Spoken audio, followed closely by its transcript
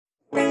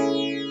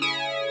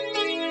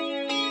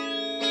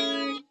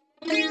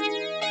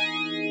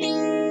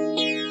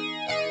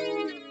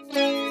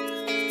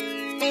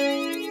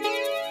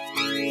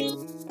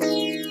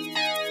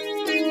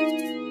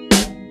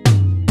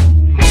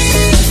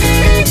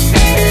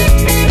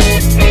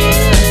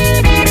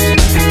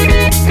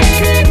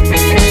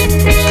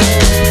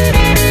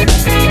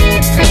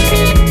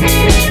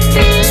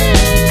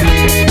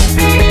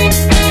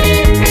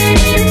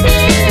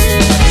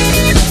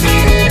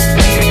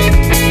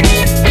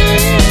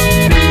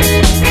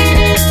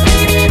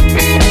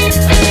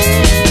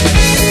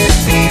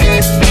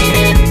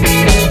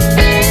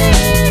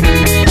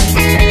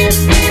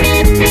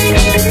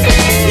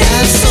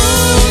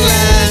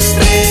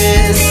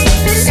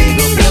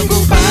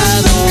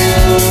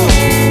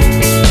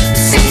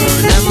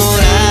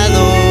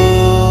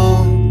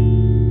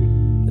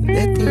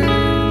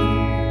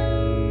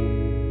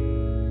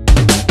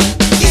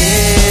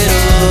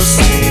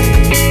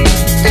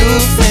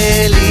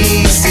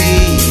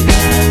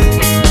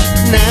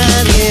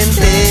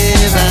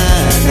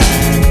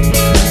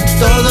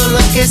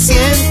que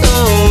siento.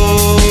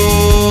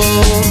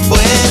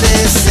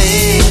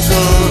 Puedes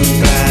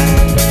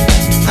encontrar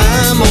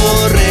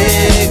amor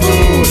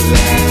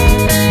regular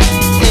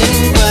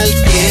en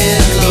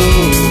cualquier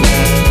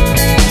lugar.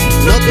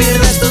 No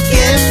pierdas tu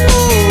tiempo.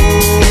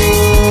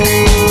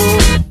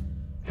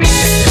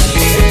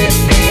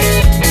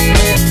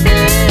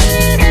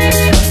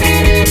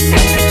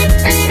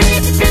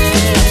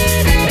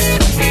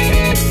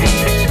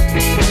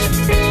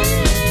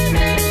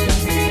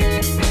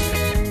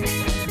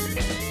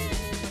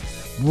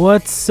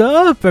 What's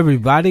up,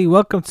 everybody?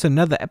 Welcome to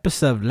another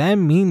episode of Let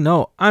Me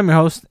Know. I'm your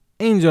host,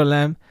 Angel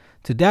Lem.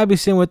 Today I'll be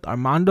sitting with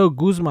Armando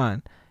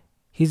Guzman.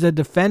 He's a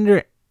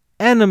defender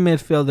and a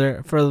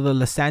midfielder for the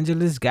Los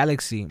Angeles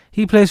Galaxy.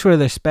 He plays for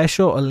their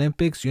Special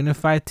Olympics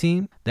Unified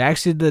team. They're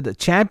actually the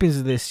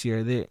champions this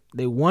year.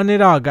 They won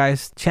it all,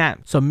 guys.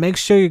 Champ. So make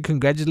sure you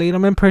congratulate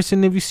him in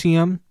person if you see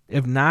him.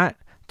 If not,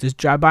 just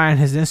drop by on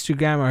his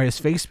Instagram or his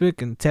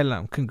Facebook and tell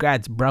him,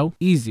 congrats, bro.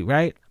 Easy,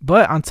 right?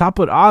 But on top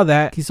of all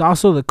that, he's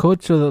also the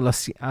coach of the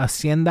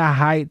Hacienda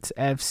Heights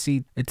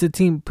FC. It's a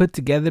team put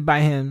together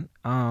by him.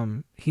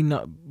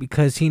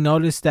 Because he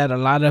noticed that a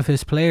lot of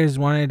his players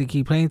wanted to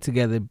keep playing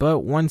together.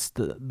 But once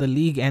the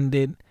league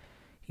ended,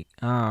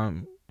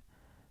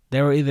 they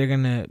were either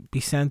going to be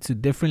sent to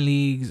different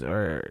leagues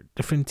or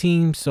different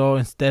teams. So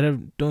instead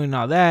of doing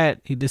all that,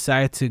 he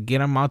decided to get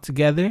them all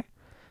together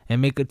and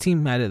make a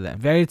team out of them.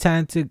 Very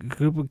talented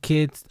group of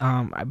kids.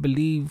 I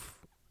believe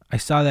I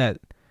saw that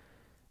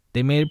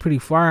they made it pretty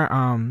far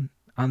on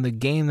the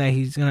game that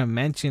he's gonna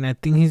mention. I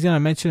think he's gonna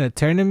mention a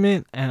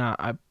tournament, and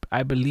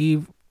I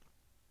believe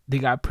they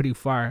got pretty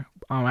far.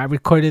 I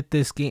recorded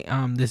this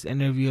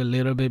interview a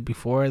little bit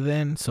before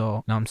then,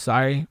 so I'm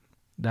sorry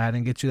that I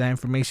didn't get you that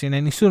information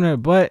any sooner.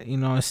 But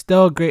it's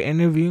still a great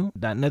interview.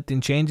 That nothing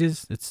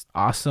changes. It's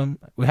awesome.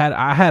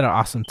 I had an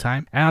awesome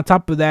time, and on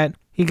top of that,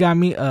 he got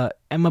me a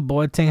Emma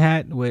Boateng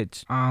hat,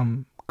 which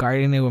I'm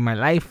guarding it with my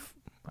life.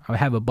 I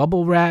have a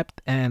bubble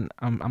wrapped, and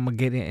I'm gonna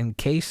get it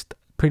encased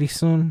pretty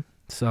soon.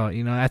 So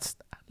that's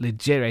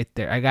legit right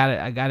there. I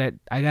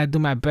gotta do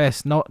my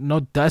best. No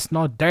dust,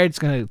 no dirt's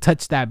gonna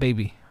touch that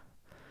baby.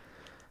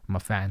 I'm a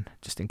fan,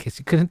 just in case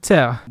you couldn't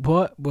tell.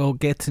 But we'll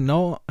get to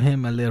know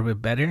him a little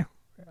bit better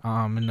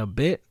in a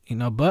bit,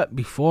 But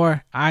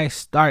before I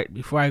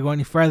go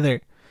any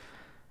further,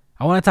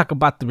 I want to talk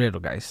about the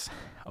riddle, guys.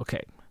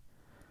 Okay.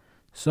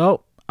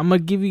 So I'm gonna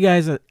give you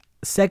guys a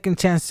second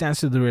chance to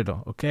answer the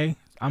riddle. Okay,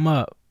 I'm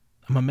gonna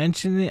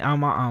mention it.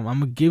 I'm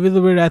gonna give you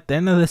the riddle at the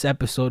end of this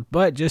episode.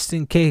 But just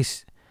in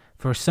case,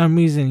 for some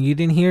reason you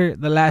didn't hear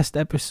the last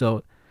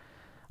episode,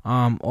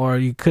 or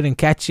you couldn't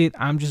catch it,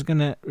 I'm just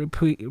gonna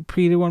repeat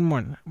it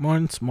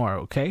once more.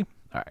 Okay.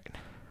 All right.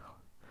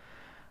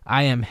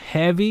 I am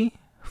heavy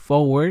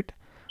forward,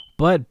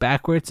 but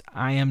backwards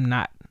I am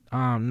not.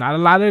 Not a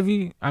lot of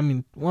you. I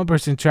mean, one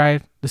person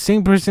tried. The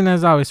same person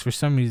as always for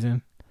some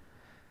reason.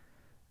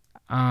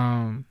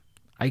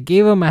 I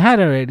gave him a hat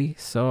already,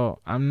 so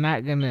I'm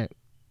not gonna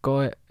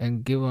go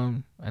and give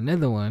him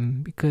another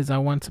one because I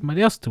want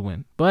somebody else to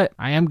win. But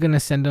I am gonna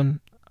send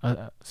him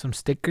some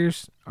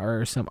stickers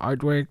or some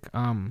artwork.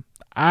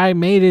 I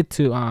made it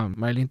to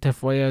Marlene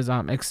Tefoya's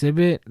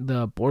exhibit,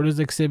 the Borders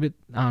exhibit.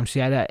 She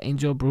had at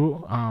Angel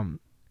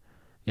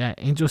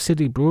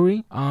City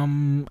Brewery.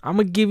 I'm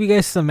gonna give you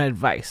guys some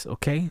advice,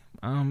 okay?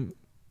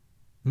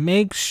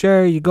 Make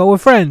sure you go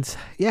with friends.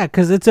 Yeah,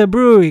 cause it's a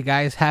brewery,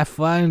 guys. Have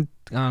fun.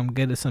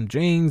 Get some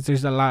drinks.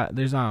 There's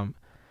umami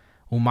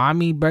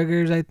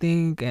burgers, I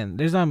think, and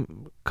there's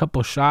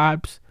couple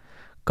shops,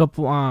 a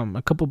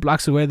couple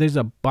blocks away. There's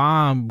a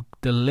bomb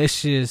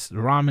delicious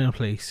ramen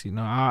place.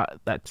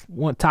 That's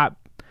one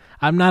top.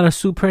 I'm not a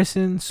soup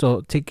person,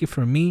 so take it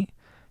from me.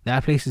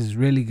 That place is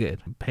really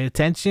good. Pay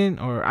attention,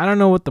 or I don't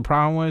know what the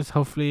problem was.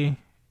 Hopefully,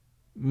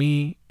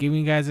 me giving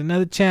you guys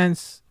another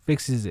chance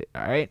fixes it.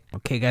 All right,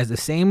 okay, guys. The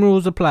same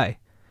rules apply.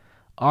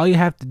 All you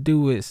have to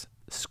do is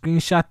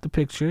screenshot the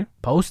picture,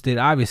 post it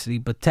obviously,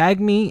 but tag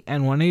me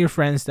and one of your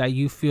friends that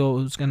you feel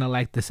is gonna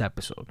like this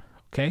episode,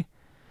 okay?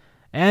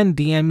 And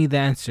DM me the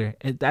answer.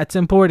 That's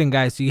important,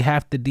 guys. You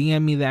have to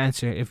DM me the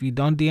answer. If you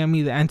don't DM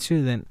me the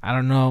answer, then I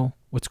don't know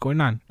what's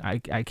going on. I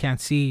can't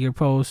see your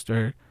post,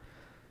 or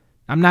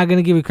I'm not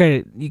gonna give you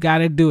credit. You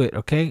gotta do it,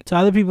 okay? To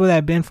other people that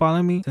have been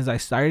following me since I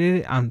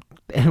started it, I'm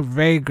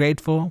very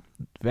grateful,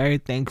 very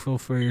thankful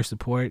for your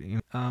support.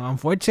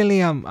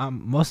 Unfortunately, I'm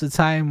most of the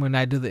time when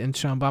I do the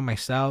intro, I'm by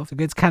myself. It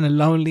gets kind of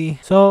lonely,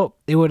 so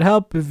it would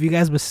help if you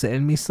guys would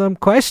send me some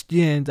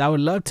questions. I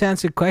would love to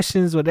answer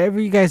questions, whatever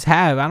you guys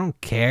have. I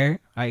don't care.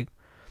 Like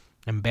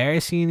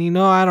embarrassing,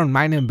 I don't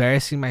mind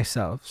embarrassing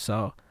myself.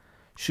 So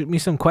shoot me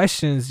some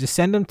questions. Just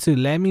send them to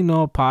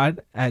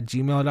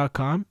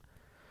letmeknowpod@gmail.com.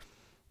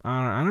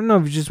 I don't know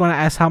if you just want to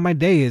ask how my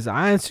day is.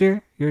 I'll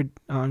answer your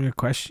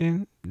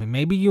question.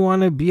 Maybe you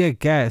want to be a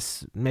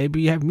guest.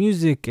 Maybe you have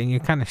music and you're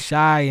kind of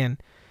shy and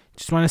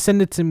just want to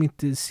send it to me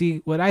to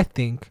see what I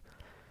think.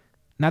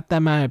 Not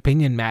that my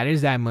opinion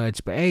matters that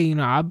much, but hey,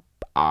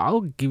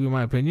 I'll give you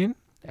my opinion.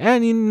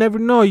 And you never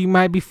know, you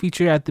might be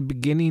featured at the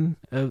beginning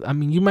of,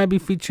 you might be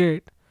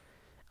featured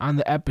on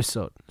the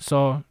episode.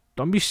 So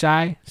don't be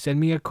shy. Send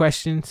me your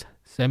questions.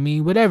 Send me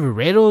whatever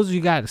riddles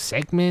you got,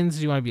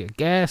 segments you want to be a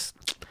guest.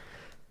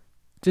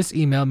 Just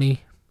email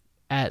me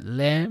at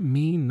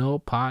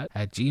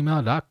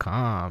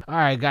letmeknowpod@gmail.com. All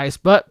right, guys.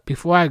 But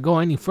before I go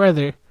any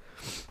further,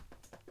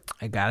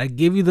 I gotta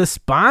give you the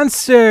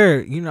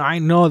sponsor. I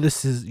know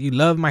you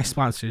love my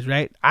sponsors,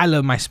 right? I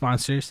love my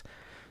sponsors.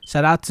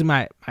 Shout out to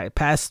my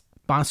past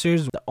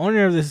sponsors. The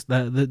owner of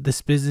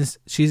this business,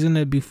 she's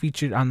gonna be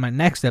featured on my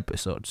next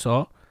episode.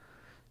 So,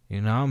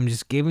 I'm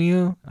just giving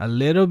you a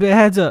little bit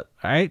heads up.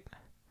 All right,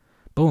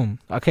 boom.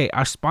 Okay,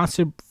 our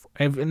sponsor.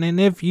 And then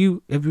if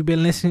you've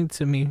been listening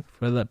to me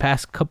for the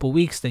past couple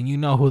weeks, then you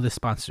know who the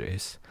sponsor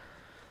is.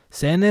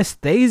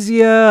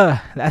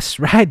 Synesthesia. That's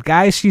right,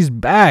 guys. She's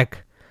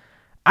back.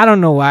 I don't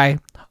know why.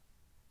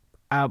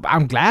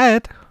 I'm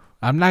glad.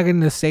 I'm not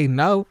going to say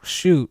no.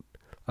 Shoot.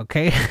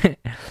 Okay.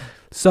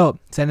 So,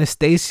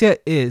 Synesthesia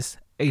is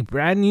a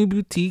brand new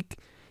boutique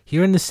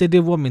here in the city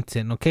of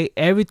Wilmington. Okay.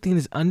 Everything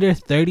is under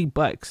 $30.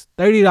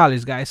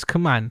 $30, guys.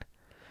 Come on.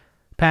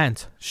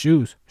 Pants,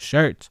 shoes,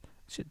 shirts.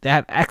 They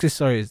have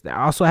accessories. They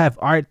also have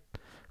art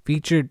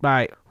featured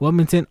by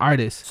Wilmington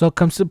artists. So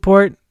come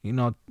support,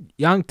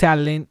 young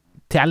talent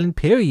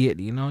period.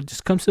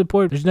 Just come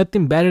support. There's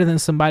nothing better than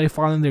somebody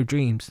following their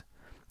dreams.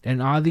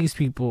 And all these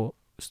people,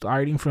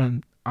 starting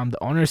from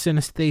the owner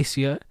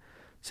Synesthesia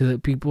to the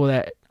people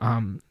that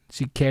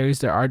she carries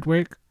their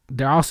artwork,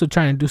 they're also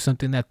trying to do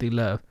something that they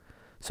love.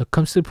 So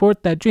come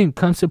support that dream.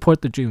 Come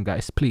support the dream,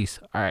 guys, please.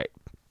 All right.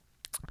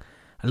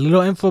 A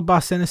little info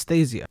about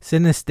synesthesia.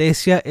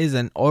 Synesthesia is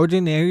an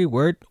ordinary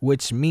word,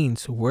 which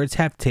means words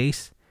have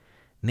taste,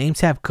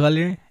 names have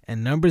color,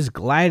 and numbers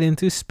glide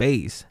into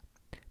space.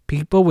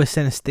 People with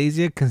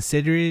synesthesia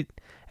consider it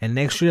an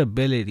extra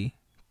ability,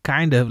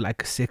 kind of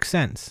like a sixth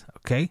sense,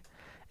 okay?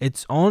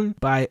 It's owned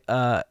by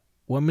a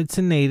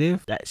Wilmington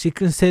native that she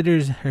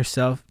considers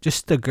herself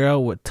just a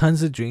girl with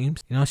tons of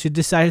dreams. She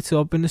decided to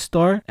open a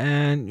store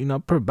and,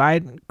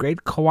 provide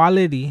great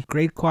quality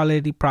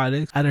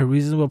products at a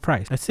reasonable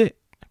price. That's it.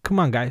 Come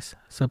on, guys.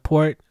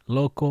 Support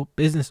local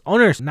business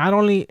owners. Not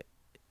only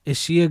is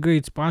she a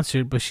great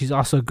sponsor, but she's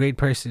also a great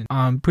person.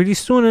 Pretty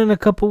soon, in a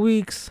couple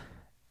weeks,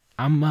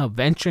 I'm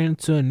venturing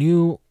into a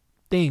new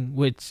thing,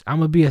 which I'm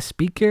gonna be a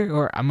speaker,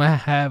 or I'm gonna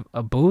have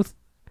a booth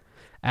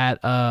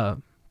at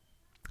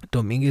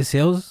Dominguez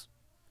Hills.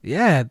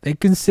 Yeah, they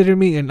consider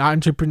me an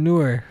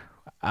entrepreneur.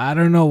 I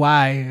don't know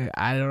why.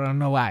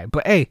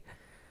 But hey,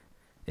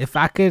 if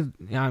I could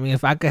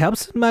help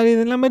somebody,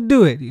 then I'm gonna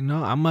do it.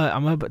 I'm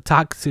gonna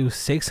talk to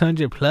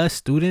 600 plus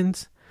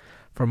students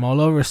from all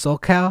over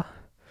SoCal.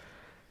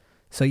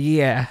 So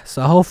yeah,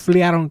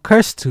 hopefully I don't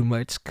curse too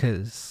much,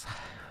 cause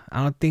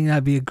I don't think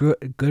that'd be a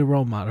good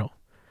role model.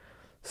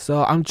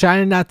 So I'm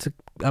trying not to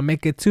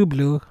make it too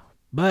blue,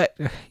 but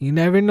you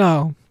never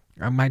know.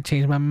 I might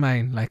change my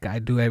mind like I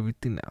do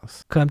everything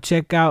else. Come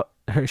check out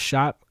her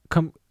shop.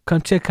 Come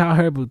check out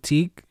her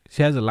boutique.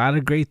 She has a lot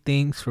of great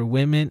things for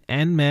women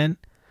and men.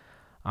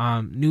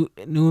 New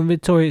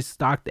inventory is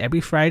stocked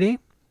every Friday.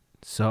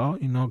 So,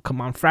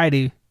 come on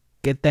Friday,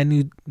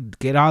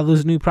 get all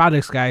those new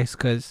products, guys,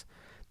 cause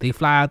they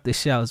fly out the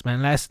shelves,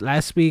 man.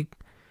 Last week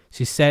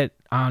she said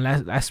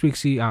last week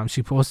she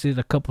posted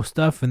a couple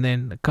stuff, and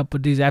then a couple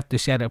days after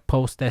she had a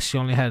post that she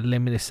only had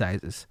limited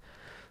sizes.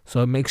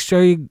 So make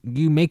sure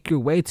you make your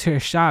way to her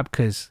shop,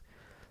 cause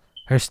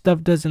her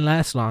stuff doesn't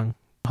last long.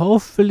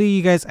 Hopefully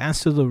you guys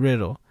answer the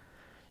riddle.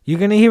 You're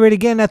gonna hear it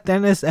again at the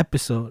end of this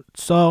episode.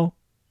 So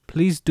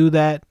please do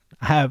that.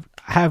 I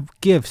have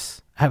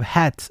gifts, I have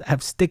hats, I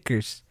have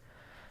stickers,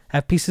 I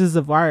have pieces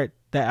of art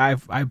that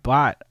I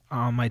bought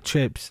on my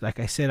trips. Like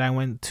I said, I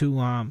went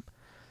to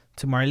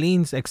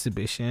Marlene's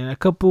exhibition. And a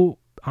couple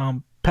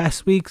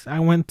past weeks I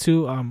went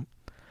to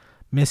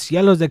Miss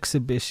Yellow's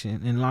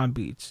exhibition in Long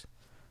Beach.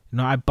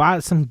 I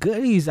bought some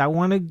goodies. I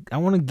wanna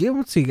give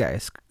them to you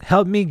guys.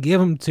 Help me give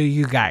them to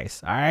you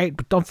guys. All right,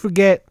 but don't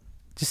forget,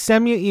 just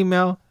send me an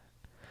email.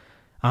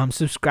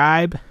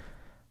 Subscribe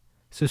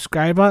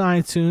on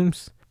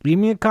iTunes. Leave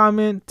me a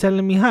comment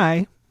telling me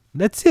hi.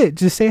 That's it.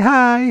 Just say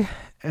hi,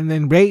 and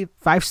then rate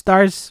 5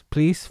 stars,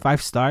 please. 5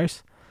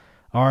 stars.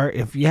 Or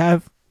if you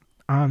have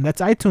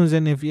that's iTunes,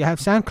 and if you have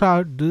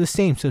SoundCloud, do the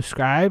same.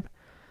 Subscribe,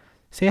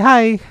 say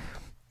hi,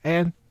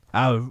 and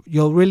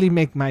you'll really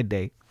make my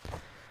day.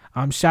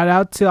 Shout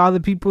out to all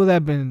the people that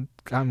have been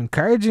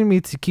encouraging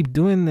me to keep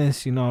doing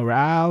this.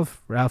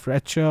 Ralph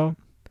Retro.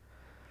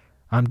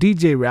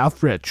 DJ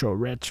Ralph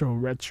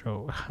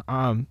Retro.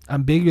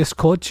 Ambiguous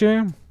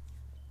Culture.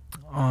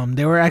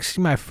 They were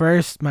actually my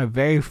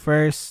very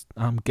first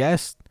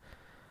guest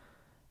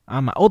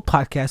on my old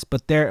podcast,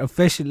 but they're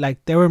officially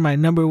they were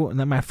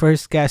my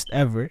first guest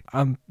ever.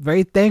 I'm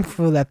very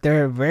thankful that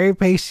they're very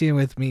patient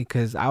with me,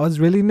 because I was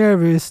really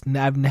nervous.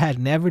 Had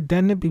never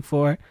done it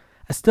before.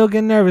 I still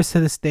get nervous to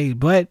this day,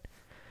 but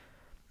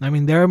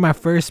they were my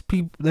first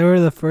people. They were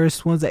the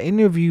first ones I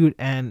interviewed,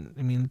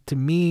 and to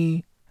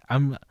me,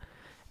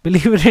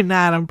 believe it or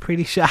not, I'm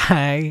pretty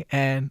shy,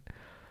 and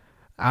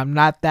I'm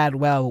not that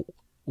well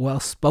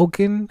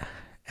spoken,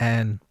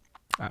 and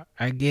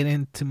I get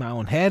into my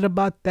own head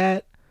about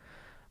that.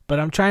 But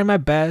I'm trying my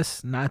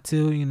best not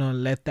to,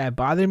 let that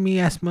bother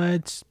me as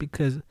much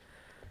because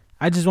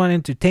I just want to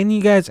entertain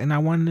you guys, and I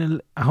want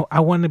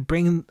to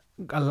bring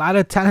a lot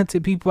of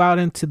talented people out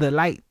into the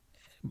light,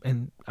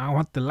 and I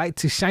want the light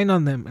to shine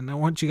on them, and I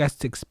want you guys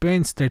to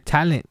experience their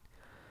talent.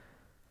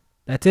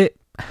 That's it.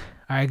 All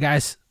right,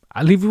 guys,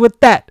 I'll leave you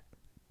with that.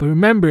 But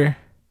remember,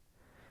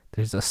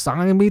 there's a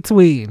song in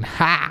between.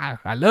 Ha!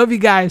 I love you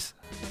guys.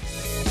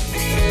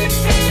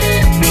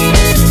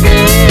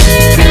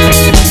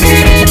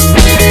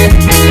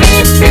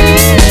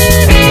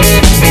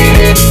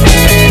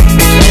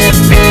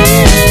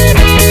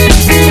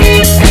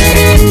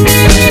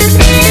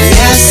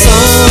 Ya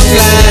son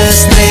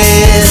las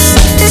 3,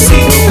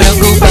 sigo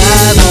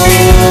preocupado,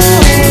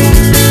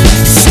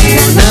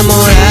 sigo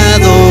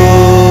enamorado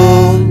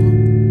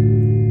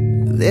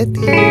de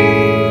ti.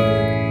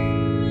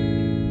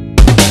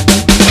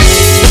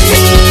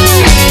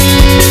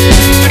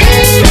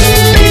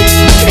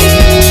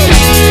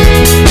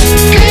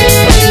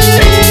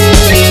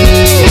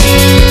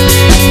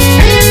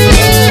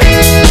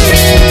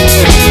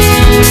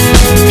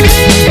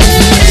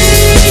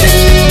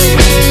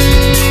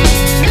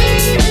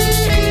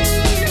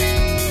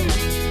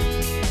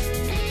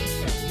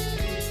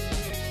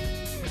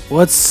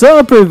 What's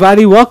up,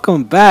 everybody?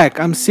 Welcome back.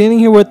 I'm sitting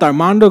here with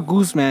Armando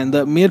Guzman,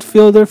 the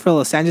midfielder for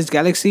Los Angeles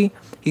Galaxy.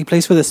 He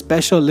plays for the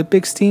Special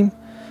Olympics team.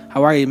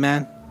 How are you,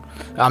 man?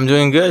 I'm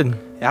doing good.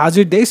 How's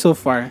your day so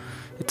far?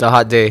 It's a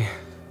hot day.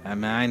 Yeah,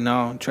 man, I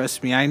know.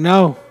 Trust me, I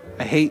know.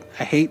 I hate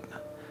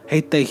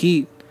the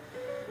heat.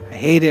 I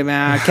hate it,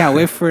 man. I can't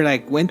wait for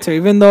winter,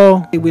 even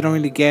though we don't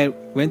really get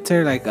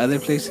winter like other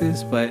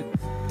places, but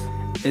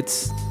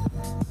it's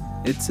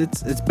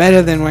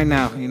better than right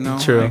now,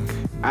 True. Like,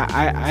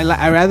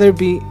 I rather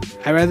be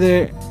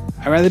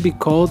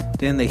cold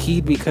than the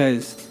heat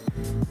because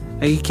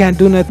you can't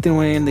do nothing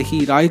when you're in the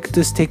heat. All you could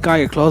just take all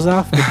your clothes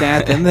off, but then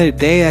at the end of the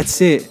day,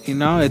 that's it.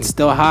 It's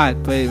still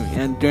hot. But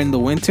during the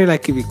winter,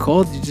 if you're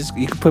cold,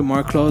 you can put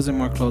more clothes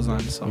on.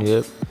 So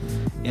Yep.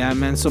 yeah,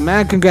 man. So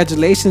man,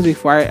 congratulations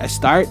before I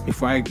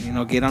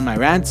get on my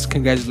rants.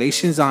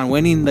 Congratulations on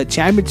winning the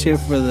championship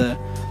for the.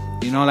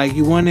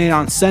 You won it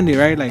on Sunday,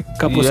 right? Like a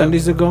couple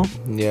Sundays ago.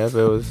 Yeah, but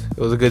it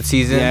was a good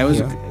season. Yeah, it was.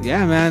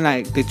 Yeah, man.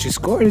 Did you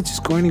score? Did you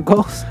score any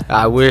goals?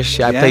 I wish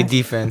I played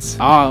defense.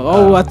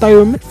 I thought you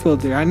were a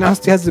midfielder. I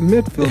announced he has a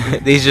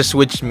midfielder. They just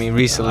switched me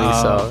recently,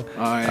 so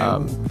right.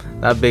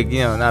 not big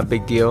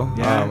deal.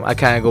 Yeah. I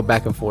kind of go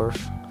back and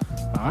forth.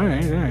 All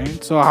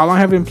right. So how long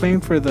have you been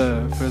playing for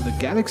the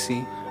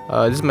Galaxy?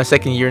 This is my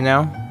second year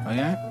now. Oh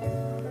yeah.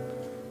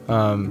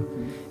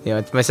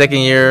 It's my second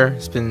year.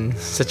 It's been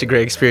such a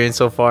great experience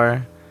so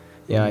far.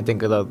 I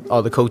think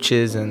all the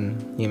coaches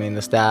and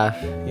the staff.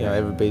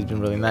 Everybody's been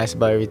really nice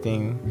about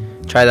everything.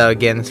 Tried out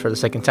again for the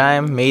second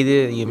time. Made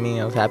it.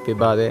 I was happy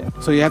about it.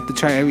 So you have to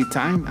try every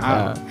time.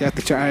 You have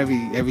to try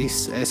every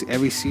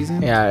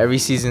season. Yeah, every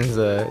season's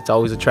it's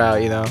always a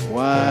tryout.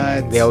 What? Yeah,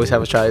 they always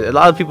have a tryout. A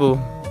lot of people,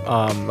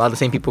 a lot of the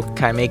same people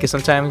kind of make it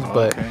sometimes,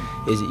 but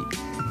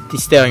you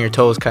stay on your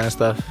toes, kind of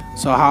stuff.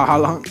 So how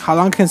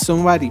long can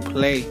somebody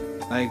play?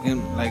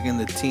 In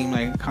the team,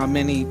 how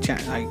many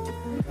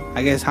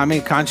I guess how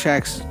many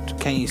contracts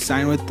can you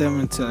sign with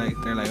them until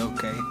they're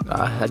okay?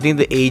 I think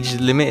the age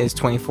limit is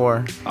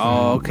 24.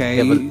 Oh, okay.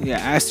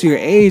 As to your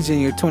age,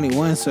 and you're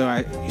 21,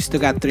 so you still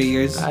got 3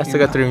 years. I still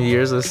got 3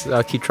 years.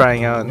 I'll keep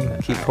trying out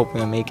and keep hoping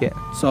to make it.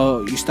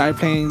 So you started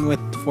playing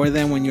for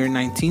them when you were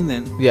 19,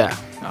 then? Yeah.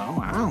 Oh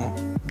wow.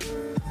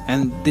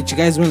 And did you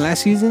guys win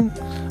last season?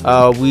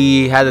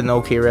 We had an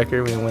okay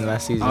record. We didn't win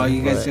last season. Oh,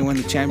 you guys didn't win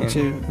the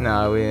championship? Yeah.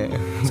 No, we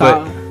didn't. So,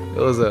 but it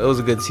was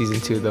a good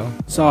season too, though.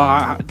 So,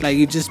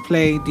 you just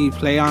play? Do you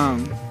play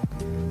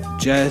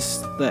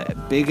just the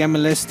big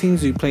MLS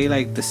teams? Do you play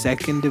the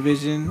second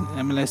division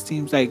MLS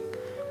teams?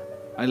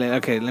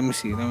 Okay, let me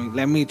see.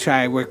 Let me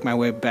try work my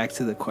way back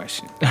to the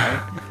question.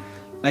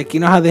 Right?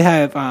 How they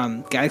have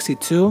Galaxy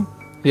 2?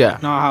 Yeah.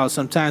 How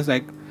sometimes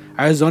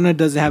Arizona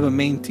doesn't have a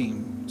main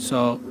team,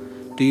 so.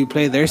 Do you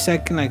play their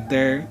second,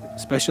 their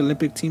Special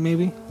Olympic team,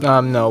 maybe?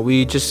 No,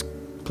 we just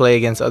play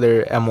against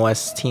other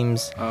MLS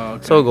teams. Oh,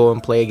 okay. So we'll go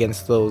and play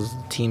against those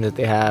teams that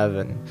they have,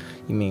 and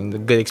the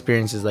good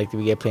experiences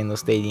we get playing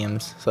those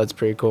stadiums. So that's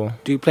pretty cool.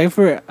 Do you play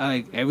for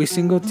every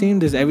single team?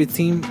 Does every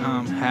team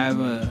have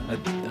a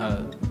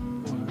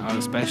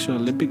Special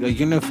Olympic, a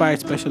unified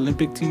Special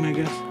Olympic team, I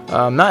guess?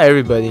 Not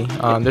everybody.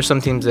 There's some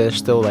teams that are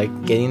still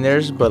getting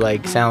theirs, but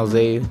San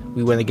Jose,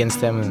 we went against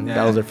them, and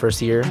that was their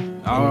first year.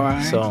 All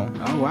right. So,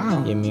 oh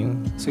wow.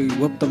 So you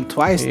whipped them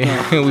twice.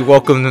 We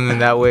welcomed them in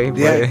that way.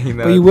 Yeah.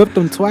 But you whipped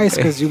them twice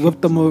because you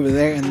whipped them over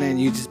there, and then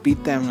you just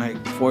beat them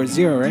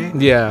 4-0, right?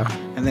 Yeah.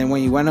 And then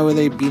when you went over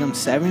there, you beat them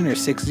 7 or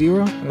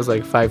 6-0. It was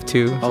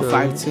 5-2. Oh, so,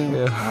 5-2.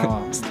 Yeah.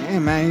 Oh,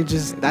 damn, man, you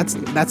just that's.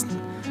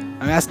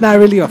 That's not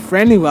really a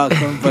friendly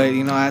welcome, but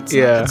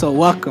that's a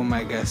welcome,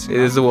 I guess. It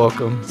is a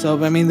welcome. So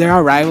they're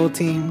our rival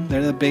team.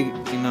 They're the big,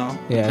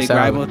 big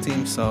rival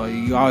team. So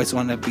you always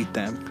want to beat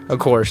them. Of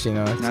course,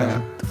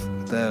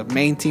 the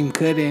main team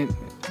couldn't,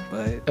 but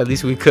but at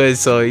least we could.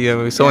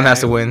 So someone has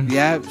to win.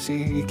 Yeah,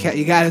 see, you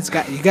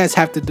guys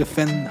have to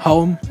defend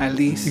home at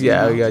least.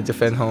 Yeah, we gotta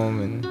defend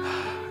home and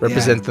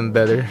represent them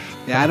better.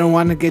 Yeah, I don't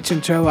want to get you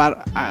in trouble.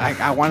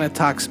 I want to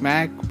talk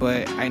smack,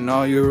 but I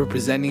know you're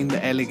representing the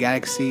LA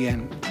Galaxy,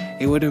 and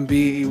it wouldn't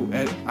be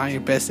on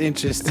your best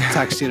interest to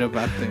talk shit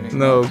about them.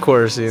 No, of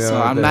course,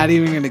 So I'm not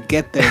even gonna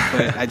get there,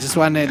 but I just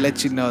want to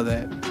let you know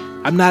that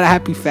I'm not a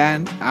happy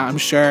fan. I'm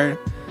sure,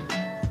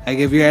 like,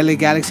 if you're a LA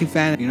Galaxy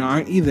fan,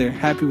 aren't either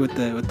happy with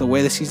the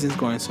way the season's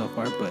going so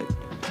far. But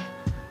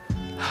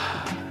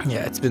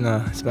yeah, it's been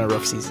a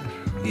rough season.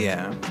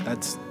 Yeah.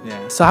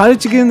 So how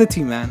did you get in the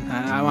team, man?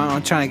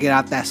 I'm trying to get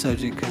out that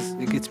subject because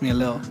it gets me a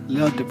little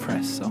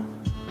depressed. So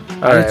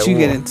how did you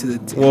get into the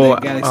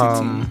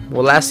Galaxy team?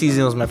 Well, last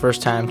season was my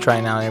first time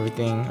trying out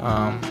everything.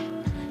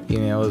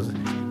 It was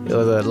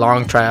a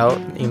long tryout.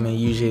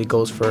 Usually it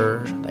goes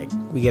for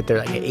we get there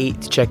at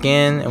 8 to check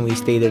in, and we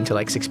stay there until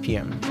 6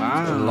 p.m.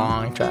 Wow. A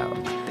long tryout.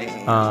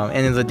 Damn.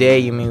 End of the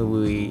day,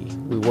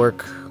 we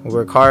work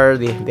hard.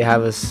 They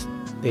have us.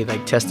 They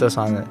test us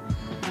on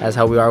as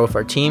how we are with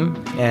our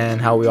team and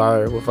how we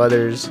are with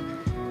others,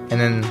 and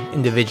then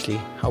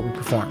individually how we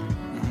perform.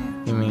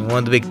 One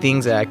of the big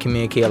things that I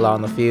communicate a lot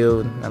on the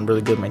field. I'm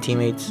really good with my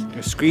teammates. You're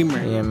a screamer.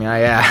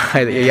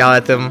 I yell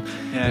at them,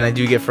 and I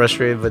do get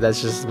frustrated, but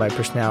that's just my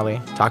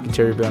personality, talking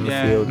to everybody on the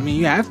field.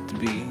 You have to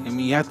be.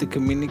 You have to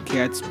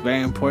communicate. It's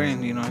very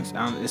important,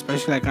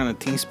 especially on a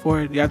team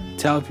sport. You have to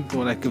tell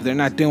people, if they're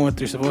not doing what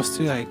they're supposed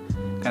to,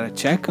 gotta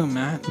check them,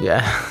 man.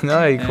 Yeah,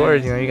 no, of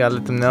course, you gotta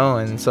let them know.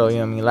 And so,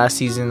 last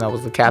season I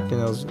was the captain.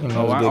 It was,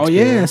 wow.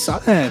 I saw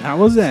that. How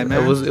was that,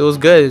 man? It was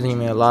good.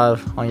 A lot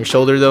of on your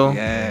shoulder though.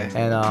 Yeah.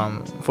 And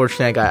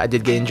unfortunately, I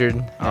did get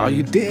injured. Oh,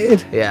 you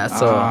did? Yeah.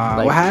 So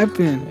what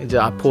happened?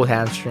 I pulled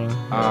hamstring.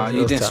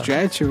 You didn't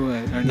stretch or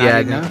what? Or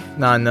not enough?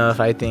 Not enough.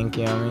 I think.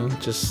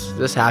 Just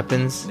this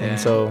happens, and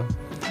so,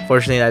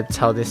 fortunately, that's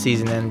how this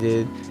season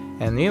ended.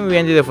 And we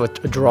ended up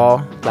with a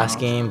draw last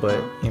game,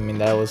 but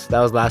that was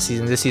last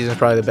season. This season is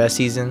probably the best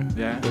season.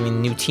 Yeah.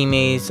 New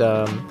teammates,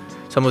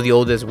 some of the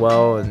old as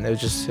well, and it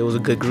was a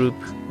good group.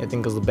 I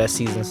think it was the best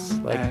seasons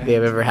they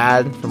have ever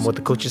had, from what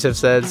the coaches have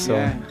said. So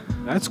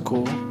that's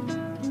cool.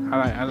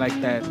 I like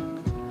that.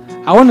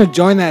 I want to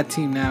join that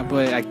team now,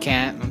 but I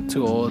can't. I'm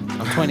too old.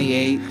 I'm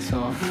 28,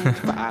 so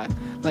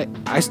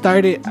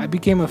I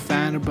became a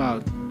fan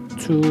about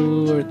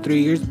 2 or 3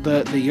 years.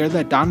 The year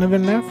that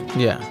Donovan left.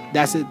 Yeah.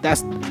 That's it.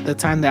 That's the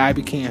time that I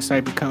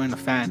started becoming a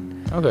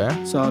fan. Okay.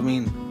 So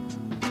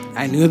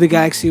I knew the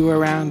Galaxy were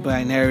around, but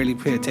I never really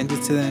paid attention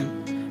to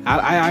them.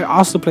 I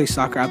also play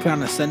soccer. I play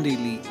on a Sunday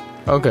league.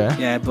 Okay.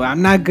 Yeah, but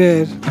I'm not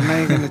good. I'm not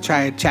even gonna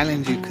try to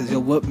challenge you because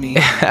you'll whoop me.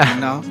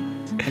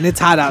 And it's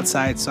hot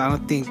outside, so I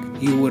don't think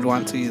you would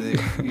want to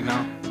either.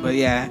 But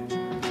yeah,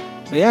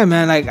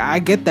 man, I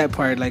get that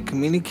part,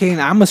 communicating.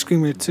 I'm a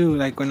screamer too.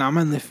 When I'm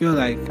on the field,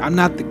 I'm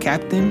not the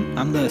captain,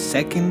 I'm the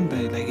second,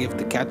 but if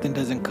the captain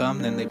doesn't come,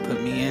 then they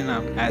put me in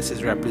as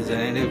his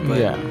representative. But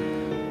yeah,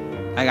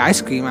 I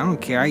scream, I don't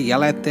care. I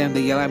yell at them,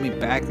 they yell at me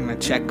back, and I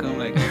check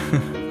them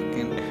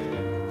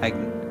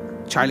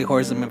Charlie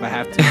horse them if I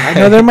have to. I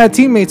know they're my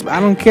teammates, but I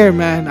don't care,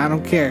 man. I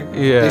don't care.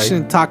 Yeah, they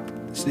shouldn't talk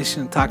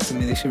to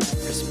me. They should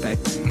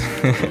respect me.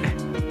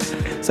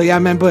 So yeah,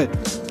 man, but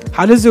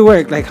how does it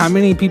work? How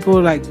many people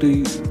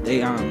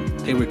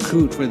they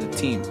recruit for the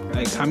team?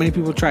 How many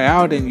people try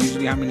out, and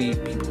usually how many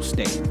people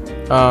stay?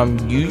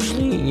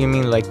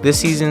 Usually, this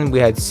season we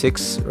had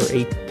 6 or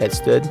 8 that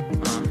stood.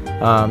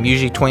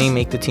 Usually 20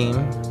 make the team.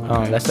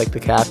 That's the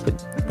cap. But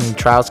when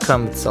trials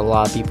come, it's a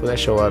lot of people that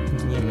show up.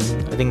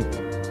 I think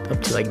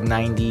up to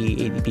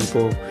 90, 80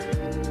 people,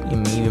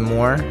 even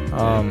more.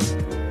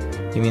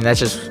 That's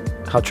just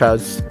how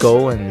trials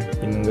go, and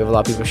we have a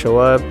lot of people show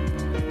up.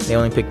 They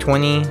only pick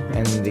 20,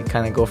 and they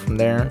kind of go from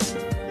there.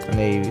 And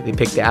they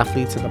pick the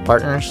athletes and the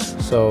partners.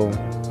 So,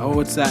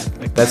 what's that?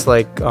 That's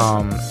the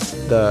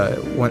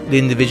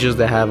individuals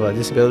that have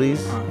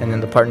disabilities, and then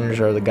the partners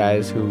are the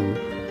guys who,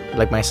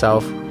 like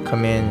myself,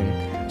 come in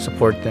and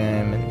support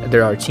them, and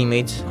they're our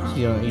teammates.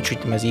 You treat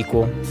them as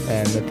equal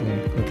and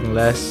nothing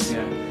less.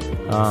 Yeah.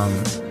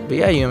 But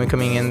yeah,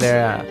 coming in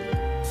there,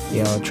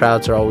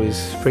 tryouts are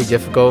always pretty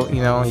difficult.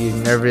 You're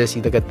nervous.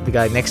 You look at the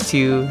guy next to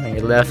you, on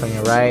your left, on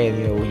your right,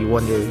 and you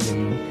wonder,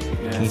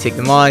 can you take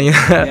them on?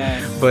 Yeah.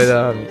 But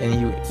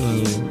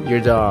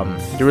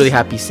you're really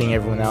happy seeing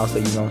everyone else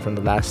that from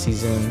the last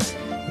season.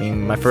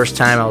 My first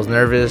time I was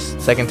nervous.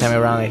 Second time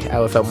around,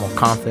 I felt more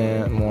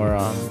confident, more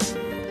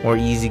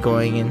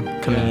easygoing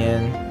and coming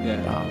in.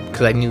 Yeah.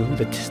 Because I knew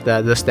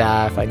the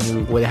staff. I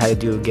knew what I had to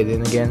do to get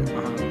in again.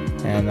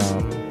 And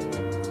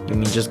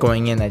just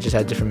going in, I just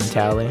had a different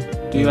mentality.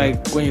 Do you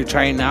when you're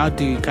trying out?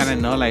 Do you kind of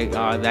know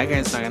that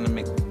guy's not gonna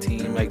make the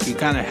team? You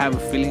kind of have a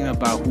feeling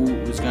about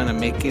who's gonna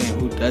make it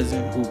and who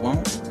doesn't, who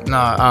won't.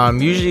 No,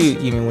 usually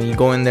when you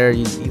go in there,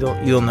 you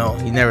don't know.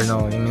 You never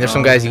know. There's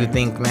some guys you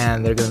think,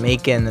 man, they're gonna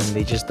make it, and then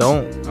they just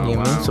don't.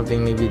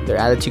 Something, maybe their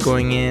attitude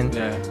going in.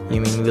 Yeah.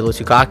 Maybe a little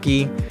too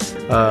cocky.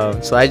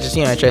 So I just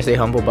I try to stay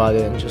humble about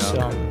it and just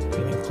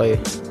play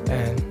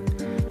and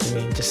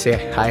just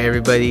say hi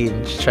everybody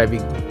and just try to be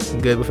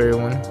good with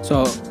everyone.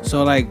 So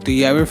like, do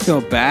you ever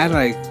feel bad,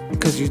 like,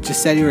 because you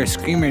just said you were a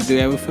screamer? Do you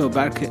ever feel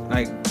bad,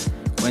 like,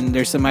 when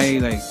there's somebody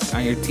like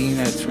on your team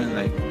that's from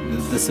like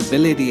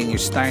disability and you're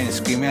starting to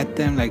scream at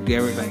them? Like, do you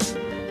ever like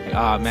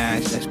oh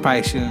man, I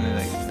probably shouldn't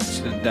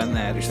have done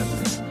that or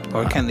something?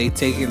 Or can they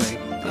take it like?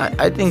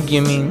 I think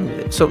you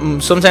mean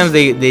sometimes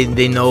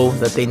they know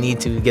that they need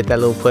to get that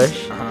little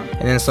push,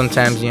 and then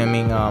sometimes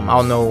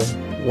I'll know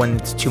when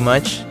it's too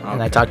much,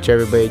 and I talk to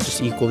everybody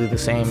just equally the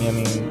same.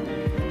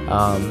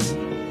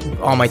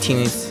 All my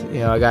teammates,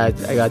 I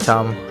gotta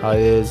tell them how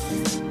it is.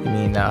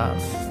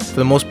 For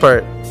the most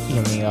part,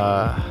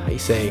 how you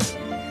say,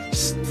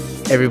 just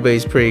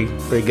everybody's pretty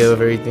good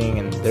with everything,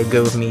 and they're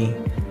good with me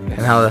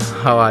and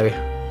how I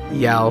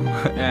yell.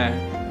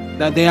 Yeah.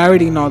 That they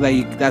already know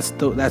that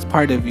that's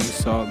part of you,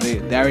 so they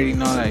already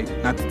know like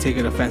not to take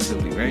it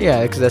offensively, right?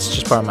 Yeah, because that's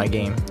just part of my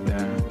game.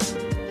 Yeah.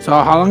 So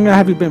how long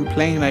have you been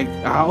playing? Like,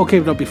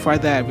 before I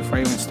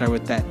even start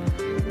with that,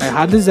 like,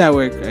 how does that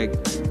work?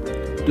 Like,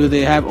 do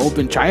they have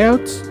open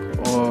tryouts,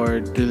 or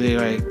do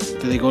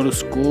they go to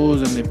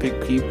schools and they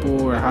pick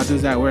people, or how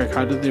does that work?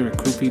 How do they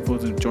recruit people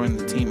to join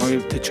the team or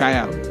to try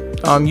out?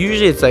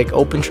 Usually it's like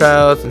open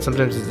tryouts, and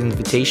sometimes it's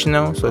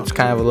invitational, so it's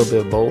kind of a little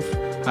bit of both.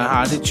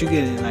 How did you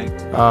get it? Like,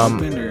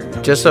 open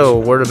or just a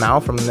word of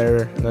mouth from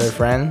another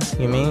friend.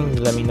 You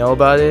let me know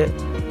about it,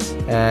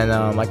 and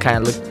I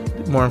kind of looked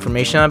more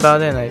information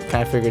about it, and I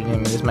kind of figured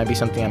this might be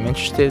something I'm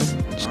interested.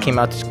 Just came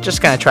out to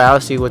just kind of try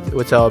out, see what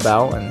it's all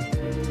about, and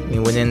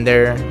went in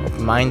there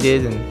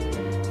open-minded,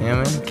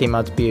 and came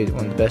out to be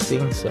one of the best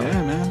things. So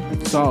yeah,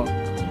 man. So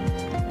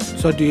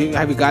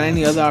have you got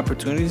any other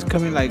opportunities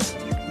coming? Like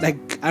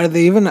are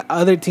there even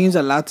other teams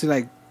allowed to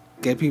like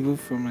get people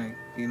from like,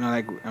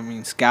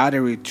 scout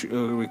or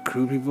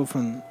recruit people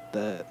from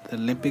the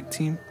Olympic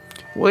team?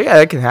 Well, yeah,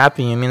 that can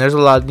happen. There's a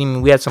lot.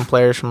 We had some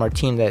players from our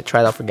team that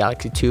tried out for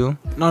Galaxy 2.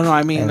 No,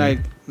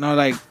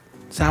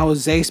 San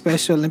Jose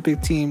Special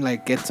Olympic team,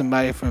 like, get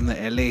somebody from the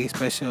LA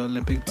Special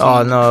Olympic team.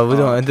 Oh no, we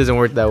don't. It doesn't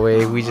work that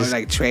way. We just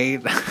like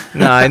trade.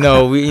 No, I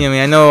know.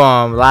 I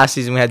know. Last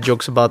season we had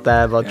jokes about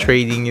that,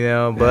 trading.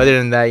 But other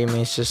than that,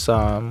 it's just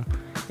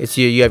it's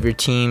you have your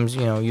teams.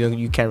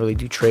 You can't really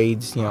do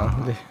trades.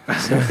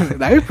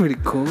 That'd be pretty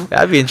cool.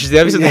 That'd be interesting.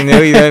 That'd be something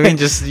new.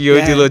 Just do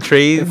a little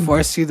trade. They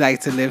force you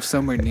like to live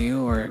somewhere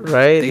new, or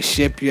right. They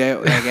ship you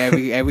out, like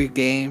every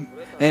game.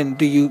 And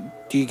do you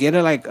get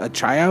a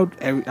tryout?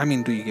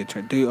 Do you get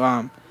tried? Do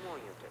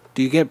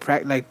you get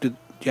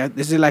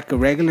is it like a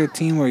regular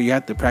team where you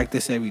have to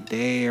practice every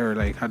day, or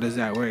like how does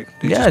that work?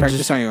 Do you just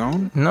practice on your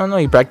own? No,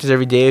 you practice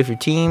every day with your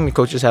team. Your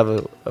coaches have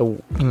a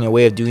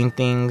way of doing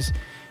things.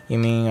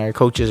 Our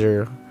coaches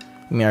are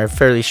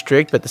fairly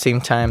strict, but at the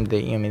same time they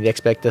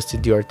expect us to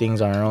do our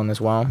things on our own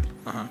as well.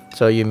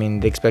 So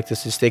they expect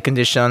us to stay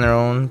conditioned on our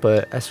own,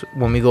 but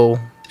when we go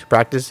to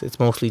practice, it's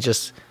mostly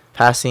just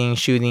passing,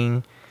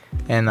 shooting,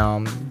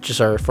 and just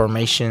our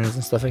formations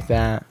and stuff like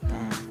that.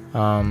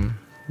 But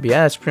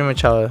yeah, that's pretty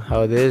much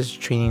how it is.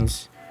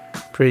 Training's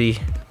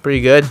pretty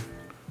good.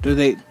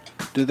 Do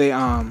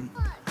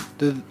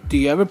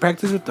you ever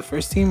practice with the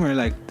first team or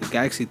like the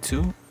Galaxy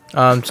 2?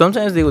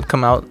 Sometimes they would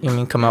come out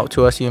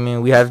to us.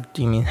 We have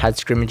had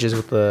scrimmages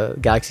with the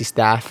Galaxy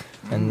staff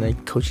and the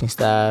coaching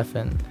staff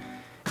and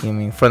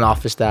front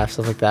office staff,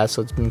 stuff like that.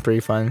 So it's been pretty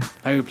fun.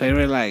 Have you played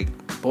with like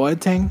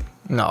Boateng?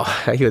 No,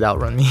 he would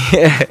outrun me.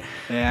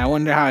 Yeah, I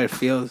wonder how it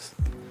feels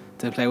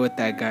to play with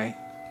that guy.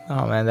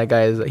 Oh man, that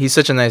guy he's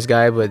such a nice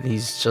guy, but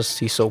he's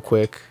so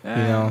quick.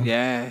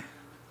 Yeah.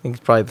 I think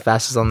he's probably the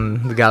fastest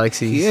on the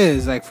Galaxy. He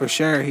is, like, for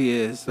sure he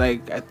is.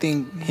 Like, I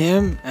think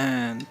him,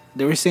 and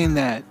they were saying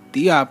that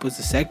Diop was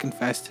the second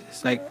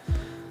fastest. Like,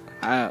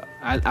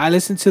 I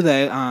listened to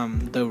the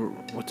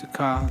what's it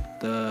called,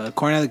 the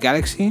Corner of the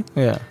Galaxy.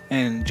 Yeah.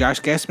 And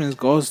Josh Gassman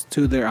goes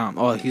to their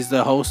he's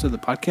the host of the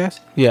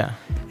podcast. Yeah.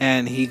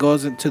 And he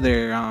goes into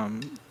their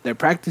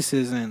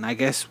practices, and I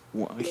guess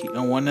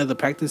on one of the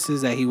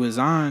practices that he was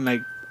on,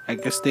 like, I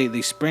guess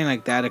they sprint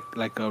like that,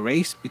 like a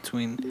race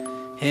between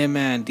him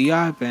and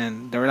Diop,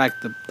 and they were like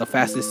the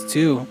fastest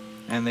two,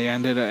 and they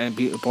ended up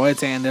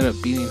Boateng ended up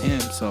beating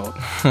him, so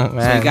so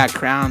he got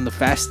crowned the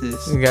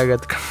fastest. Yeah,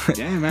 got the crown.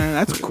 Yeah, man,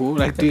 that's cool.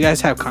 Like, do you guys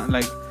have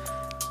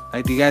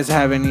do you guys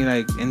have any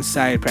like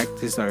inside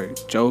practice or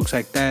jokes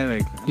like that?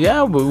 Like,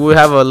 yeah, but we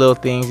have little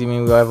things. We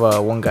have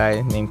one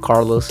guy named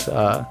Carlos.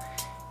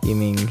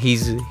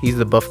 He's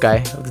the buff guy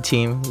of the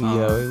team.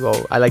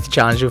 Well, I like to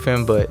challenge with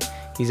him, but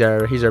he's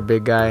our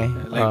big guy.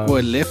 Like,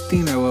 what,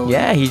 lifting or what?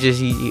 Yeah, he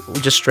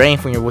just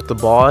strength when you're with the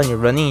ball and you're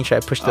running, you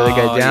try to push the other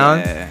guy down.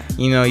 Yeah.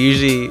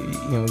 Usually,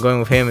 going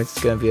with him, it's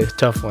gonna be a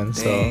tough one.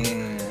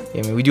 Damn.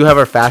 So, we do have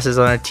our fastest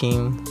on our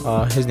team.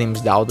 His name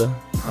is Dauda.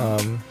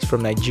 He's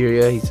from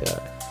Nigeria. He's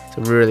a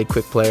really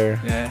quick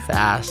player. Yeah.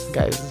 Fast.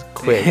 Guy's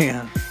quick.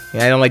 Damn.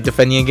 I don't like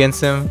defending against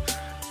him,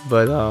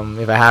 but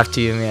if I have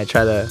to, I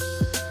try to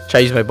try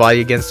to use my body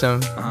against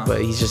him, Uh-huh.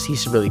 but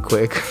he's really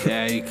quick.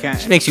 Yeah, you can't.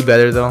 Just makes you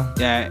better though.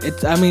 Yeah,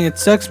 it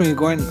sucks when you're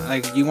going,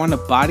 like, you want to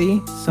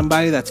body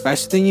somebody that's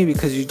faster than you,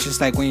 because you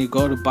just, like, when you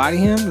go to body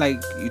him, like,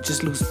 you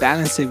just lose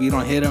balance if you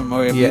don't hit him,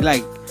 or if Yeah. you,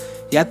 like,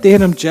 you have to hit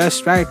him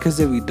just right, because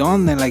if you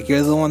don't, then, like,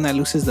 you're the one that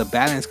loses the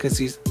balance, because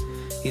he's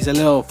a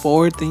little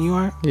forward than you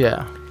are.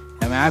 Yeah.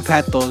 I mean, I've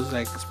had those,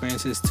 like,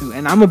 experiences too,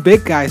 and I'm a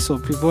big guy, so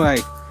people,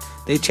 like,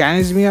 they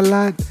challenge me a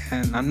lot,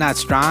 and I'm not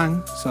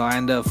strong, so I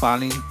end up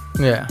falling.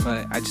 Yeah.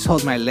 But I just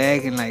hold my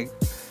leg and, like,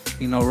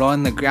 you know, roll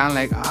on the ground,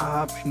 like,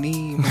 my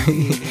knee,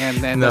 and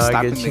then No, I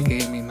stopping get the you.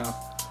 game, you know.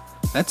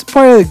 That's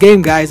part of the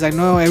game, guys. I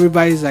know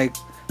everybody's, like,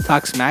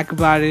 talk smack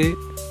about it,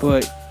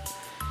 but,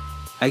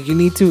 like, you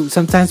need to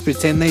sometimes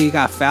pretend that you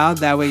got fouled.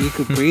 That way you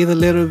could breathe a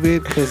little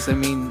bit, because, I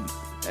mean,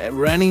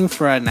 running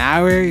for an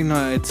hour, you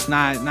know, it's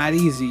not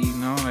easy, you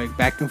know, like,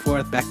 back and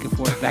forth, back and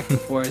forth, back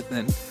and forth,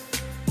 and,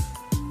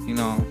 you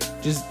know,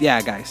 just, yeah,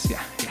 guys,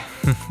 yeah,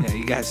 yeah,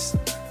 you guys,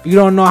 if you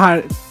don't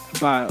know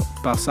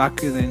about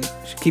soccer, then you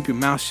should keep your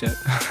mouth shut.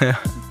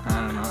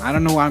 I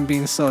don't know why I'm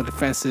being so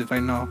defensive. I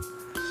know.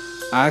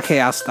 Okay,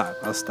 I'll stop.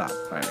 All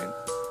right.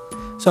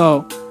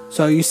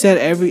 So you said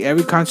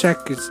every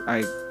contract is,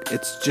 like,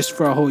 it's just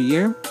for a whole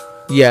year?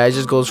 Yeah, it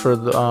just goes for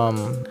the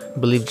I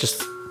believe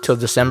just till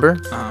December.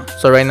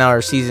 So right now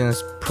our season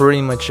is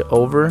pretty much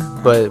over,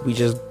 but we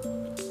just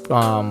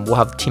we'll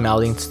have team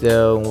outing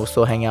still, and we'll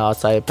still hang out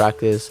outside of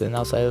practice and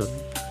outside of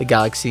the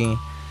Galaxy.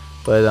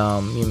 But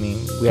you mean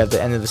we have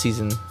the end of the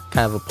season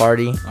kind of a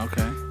party.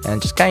 Okay.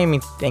 And just kind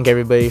of thank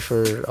everybody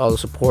for all the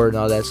support and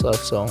all that stuff.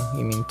 So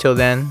you mean till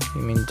then,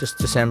 you mean just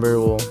December,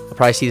 I'll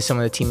probably see some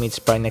of the teammates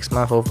probably next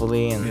month,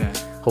 hopefully, and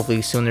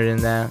hopefully sooner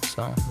than that.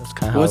 So that's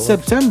kind of how. Well, it's it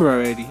works. September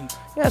already.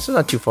 Yeah, so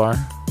not too far.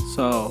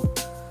 So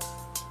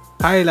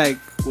probably, like,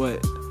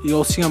 what,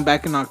 you'll see them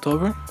back in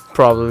October?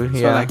 Probably, So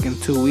yeah. like in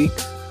 2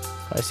 weeks.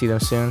 I see them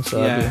soon, so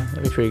Yeah.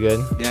 that'd be pretty good.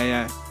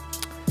 Yeah.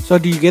 So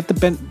do you get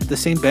the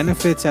same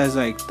benefits as,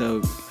 like,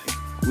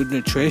 with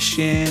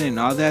nutrition and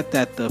all that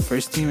the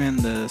first team and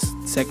the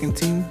second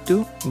team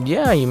do?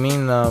 Yeah, you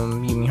mean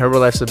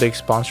Herbalife's a big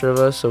sponsor of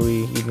us, so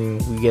we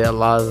get a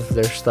lot of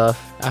their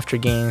stuff after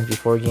games,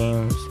 before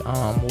games.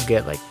 We'll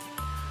get, like,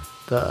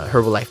 the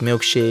Herbalife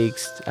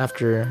milkshakes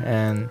after,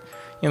 and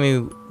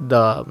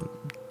the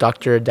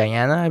Dr.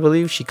 Diana, I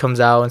believe, she comes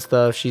out and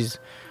stuff. She's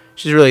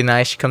really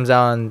nice. She comes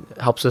out and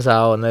helps us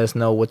out and let us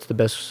know what's the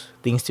best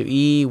things to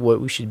eat, what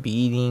we should be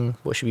eating,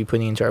 what should be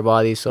putting into our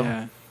bodies. So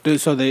Yeah.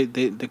 So they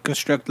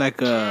construct,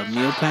 like, a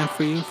meal plan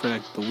for you for,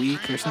 like, the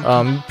week or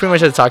something? you pretty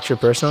much have to talk to her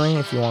personally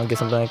if you want to get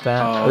something like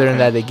that. Oh, Other than okay.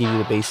 that, they give you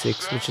the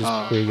basics, which is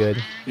pretty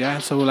good. Yeah.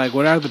 So, like,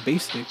 what are the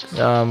basics?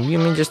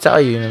 Just tell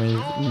you,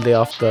 lay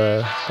off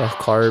the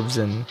carbs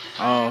and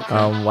Oh,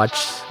 okay.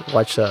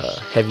 watch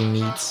heavy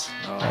meats,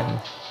 and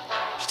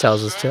she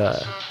tells us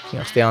to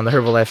stay on the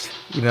Herbalife,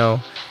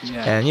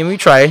 Yeah. and we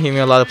try.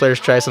 A lot of players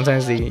try.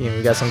 Sometimes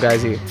we got some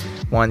guys who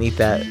want to eat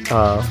that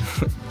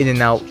in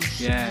and out,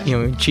 Yeah.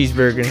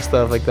 cheeseburger and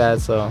stuff like that.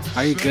 So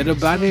Are you good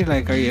about it?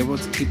 Like, are you able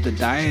to keep the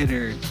diet,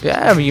 or?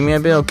 yeah, I've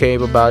been okay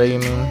about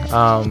it.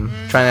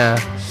 Trying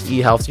to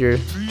eat healthier,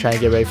 trying to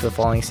get ready for the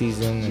following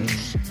season, and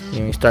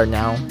you start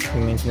now.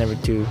 It's never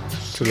too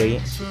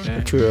late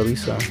or too early.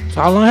 So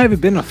So how long have you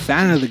been a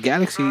fan of the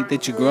Galaxy?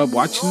 Did you grow up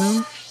watching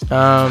them?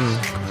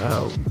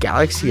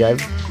 Galaxy, I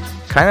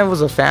kind of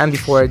was a fan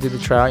before I did the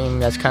tryout.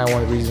 That's kind of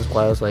one of the reasons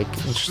why I was, like,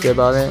 interested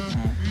about it.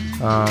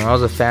 I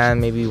was a fan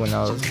maybe when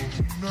I was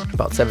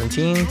about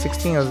 17,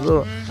 16. I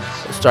was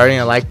starting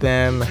to like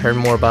them, heard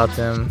more about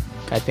them.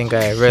 I think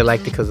I really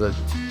liked it because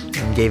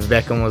David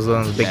Beckham was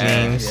one of the big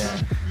names.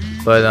 Yeah.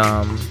 But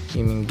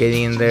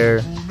getting in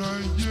there,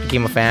 just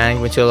became a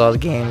fan. Went to a lot of the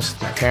games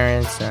with my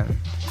parents and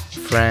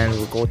friends.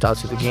 Would go out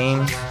to the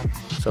games.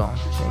 So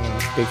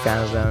big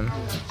fan of them.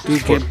 Do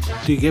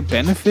you get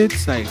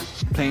benefits, like,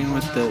 playing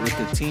with the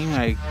team?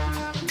 Like,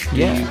 do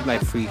Yeah. you,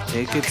 like, free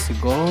tickets to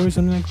go or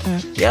something like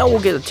that? Yeah, we'll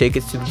get the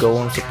tickets to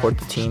go and support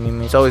the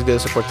team. It's always good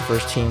to support the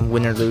first team,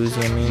 win or lose.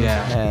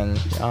 Yeah. And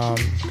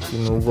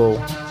we'll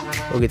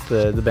get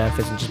the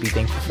benefits and just be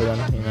thankful for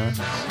them.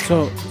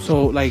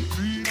 So like,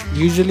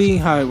 usually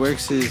how it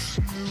works is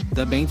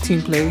the main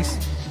team plays,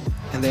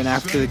 and then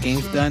after the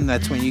game's done,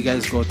 that's when you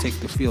guys go take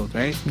the field,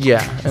 right?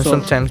 Yeah, and So-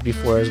 sometimes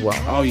before as well.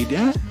 Oh, you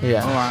did?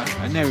 Yeah.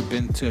 Oh, I've never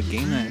been to a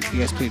game that you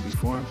guys played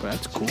before, but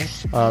that's cool.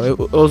 It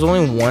was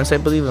only once, I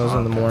believe. It was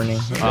in the morning.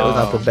 It was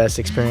not the Oh. best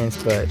experience,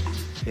 but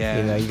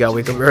Yeah. you gotta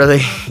wake up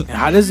early. And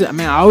how does it? I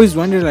mean, I always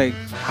wonder, like,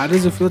 how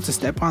does it feel to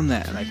step on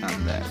that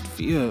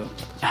field?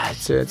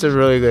 It's a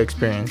really good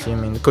experience.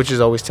 The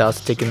coaches always tell us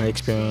to take in the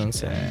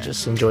experience and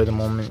just enjoy the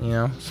moment.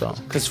 So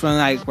Cause from,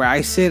 like, where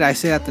I sit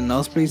at the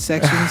nosebleed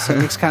section, so it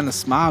looks kind of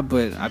small.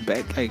 But I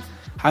bet, like,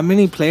 how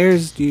many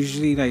players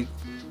usually, like,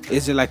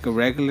 is it like a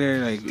regular,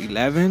 like,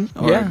 11,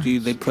 or Yeah. do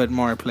they put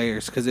more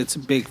players? Cause it's a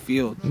big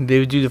field. they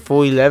would do the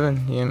full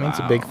 11. It's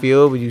a big Wow.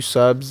 field. We do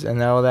subs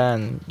and all that,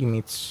 and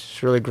it's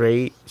really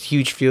great. It's a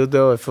huge field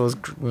though. It feels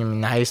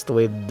nice the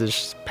way they're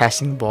just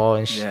passing the ball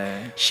and Yeah.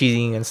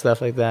 shooting and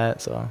stuff like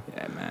that. So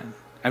Yeah, man.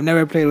 I've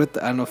never played with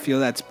on a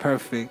field that's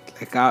perfect.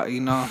 Like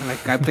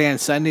I play in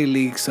Sunday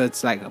league, so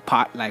it's like a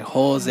pot, like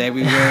holes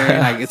everywhere.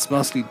 Like it's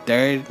mostly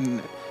dirt,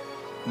 and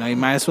you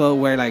might as well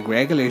wear like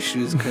regular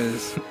shoes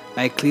because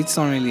like cleats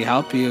don't really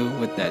help you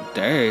with that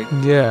dirt.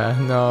 Yeah,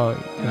 no.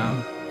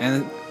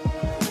 And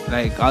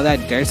like all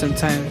that dirt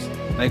sometimes,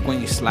 like when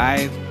you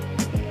slide,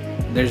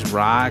 there's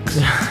rocks.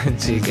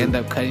 So you end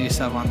up cutting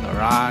yourself on the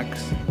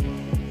rocks.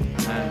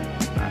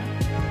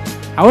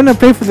 I want to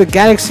play for the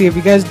Galaxy. If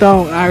you guys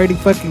don't already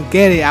fucking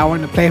get it, I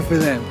want to play for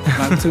them.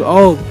 I'm too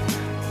old.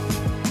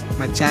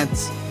 My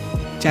chance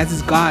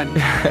is gone.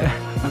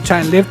 I'm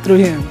trying to live through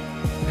him.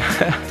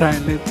 Guys.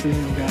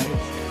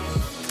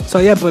 So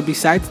yeah, but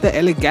besides the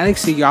LA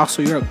Galaxy,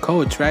 you're a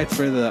coach, right?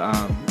 For the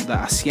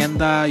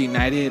Hacienda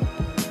United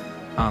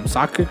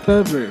soccer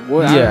club, or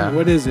what? Yeah.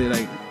 What is it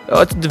like?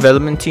 Oh, it's a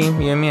development team. You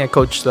know what I mean? I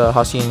coach the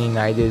Hacienda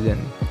United, and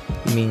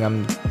we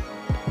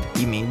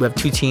have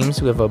two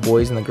teams. We have a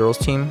boys and a girls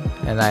team,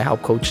 and I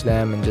help coach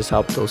them and just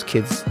help those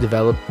kids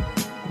develop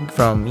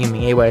from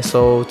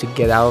AYSO to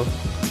get out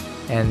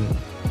and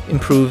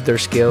improve their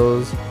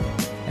skills.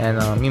 And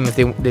if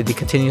they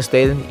continue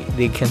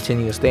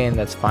to stay, and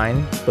that's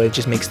fine. But it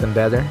just makes them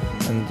better.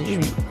 And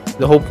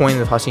the whole point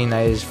of Hacienda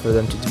United is for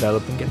them to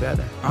develop and get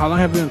better. How long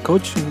have you been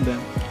coaching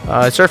them?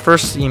 It's our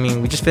first.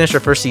 We just finished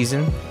our first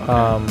season.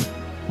 Okay.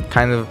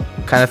 Kind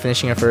of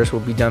finishing our first.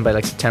 We'll be done by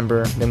like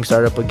September. Then we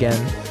start up again.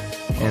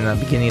 In the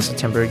beginning of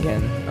September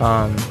again.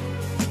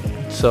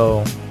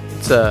 So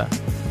it's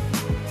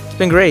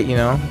been great,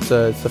 It's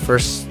the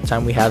first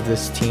time we have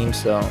this team,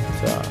 so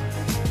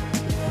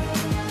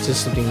it's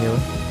just something new.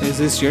 Is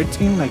this your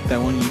team, like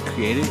that one you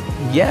created?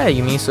 Yeah,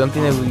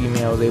 something that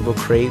I was able to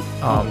create,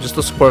 just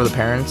the support of the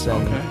parents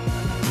and. Okay.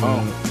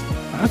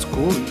 That's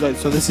cool.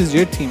 So this is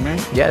your team, right?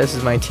 Yeah, this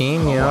is my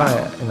team,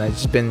 Wow. and I've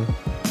just been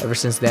ever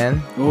since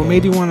then. What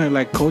made you want to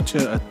like coach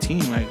a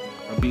team, like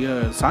be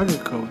a soccer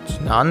coach?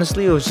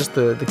 Honestly, it was just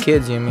the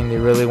kids. They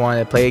really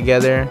wanted to play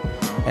together,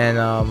 and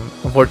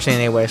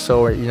unfortunately, in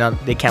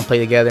AYSO, they can't play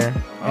together,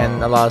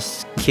 and a lot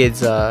of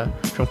kids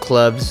from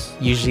clubs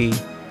usually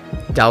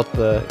doubt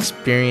the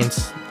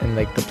experience and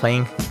like the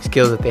playing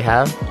skills that they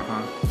have.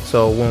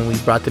 So when we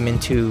brought them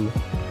into,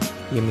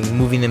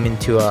 moving them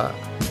into a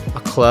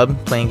club,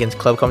 playing against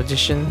club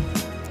competition,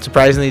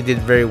 surprisingly did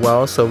very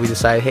well. So we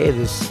decided, hey,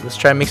 let's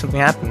try to make something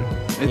happen.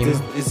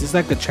 Is this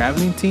like a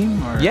traveling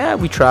team? Or? Yeah,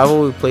 we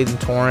travel. We played in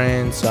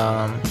Torrance,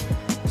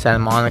 Santa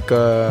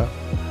Monica.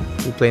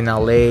 We played in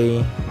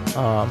LA,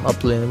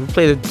 Upland. We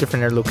played at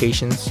different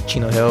locations,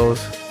 Chino Hills.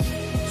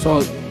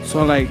 So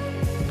like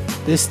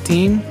this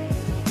team.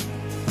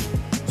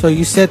 So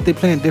you said they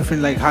play in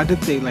different. Like how do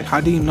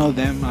you know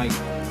them like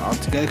all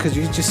together? Because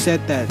you just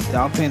said that they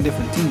all play in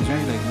different teams,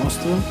 right? Like most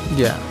of them.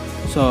 Yeah.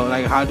 So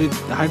like how do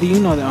you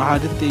know them? Or how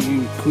did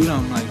you recruit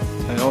them? Like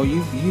oh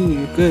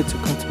you're good to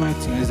come to my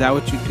team. Is that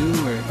what you do?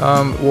 Or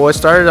well, it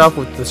started off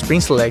with the spring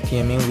select.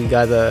 We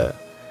got it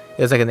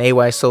was like an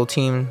AYSO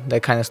team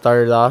that kind of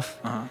started off,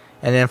 and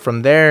then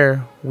from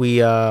there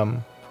we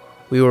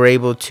were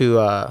able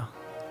to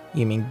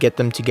get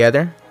them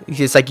together.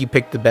 It's like you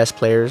pick the best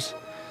players.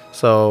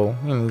 So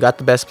we got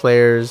the best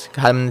players,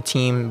 got them in the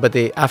team, but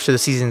after the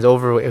season's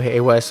over with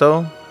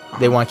AYSO,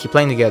 they want to keep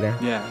playing together.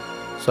 Yeah.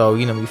 So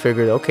we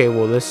figured, okay,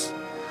 well let's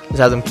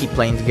have them keep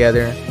playing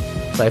together.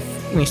 So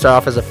we start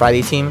off as a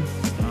Friday team,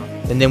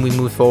 and then we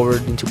moved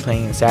forward into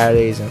playing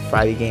Saturdays and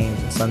Friday games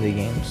and Sunday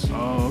games.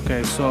 Oh,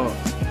 okay. So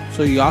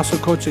you also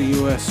coach a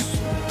UIOS.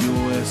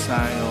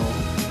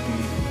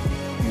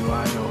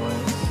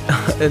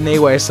 An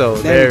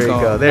AYSO. There we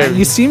go. There. Man,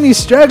 you see me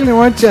struggling.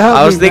 Why don't you help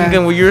me? I was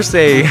thinking what you were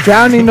saying. I'm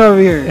drowning over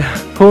here.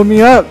 Pull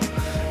me up.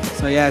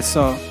 So yeah.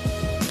 So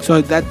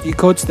that you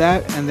coach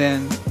that, and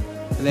then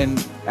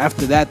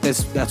after that,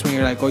 that's when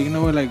you're like, oh, you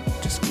know what? Like,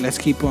 just let's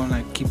keep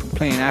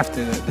playing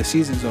after the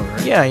season's over,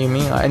 right? Yeah,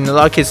 and a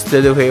lot of kids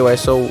still do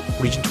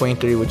AYSO Region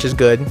 23, which is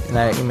good, and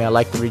I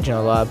like the region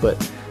a lot, but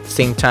at the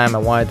same time, I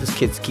wanted these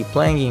kids to keep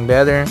playing, getting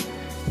better,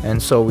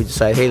 and so we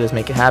decided, hey, let's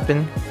make it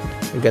happen.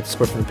 We got the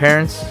support from the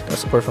parents, got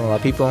support from a lot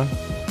of people,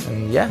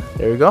 and yeah,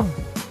 there we go.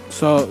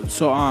 So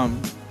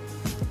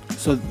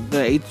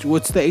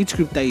what's the age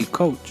group that you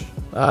coach?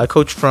 I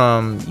coach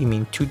from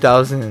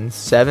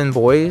 2007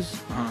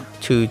 boys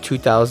to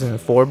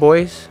 2004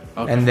 boys,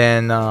 okay. And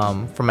then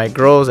for my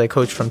girls, I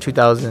coach from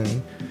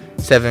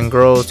 2007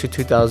 girls to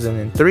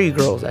 2003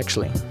 girls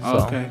actually.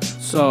 So. Okay,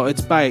 so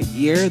it's by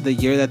year, the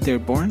year that they're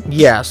born.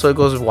 Yeah, so it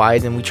goes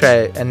wide, and we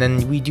try, and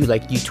then we do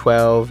like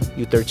U12,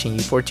 U13,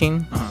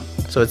 U14.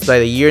 So it's by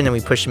the year, and then we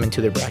push them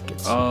into their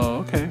brackets. Oh,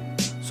 okay.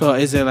 So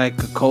is it like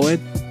a co-ed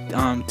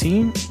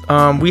team?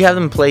 We have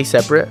them play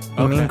separate.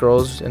 Okay.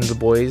 Girls and the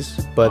boys,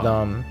 but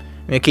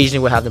occasionally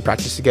we'll have them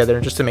practice together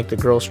just to make the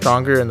girls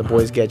stronger and the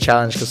boys get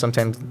challenged, because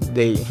sometimes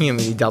they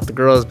doubt the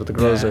girls, but the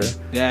girls are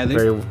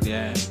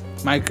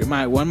My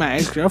one of my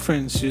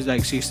ex-girlfriends, she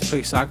used to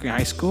play soccer in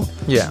high school.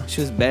 Yeah.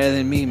 She was better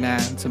than me, man.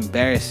 It's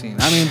embarrassing.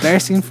 I mean,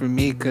 embarrassing for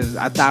me because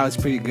I thought I was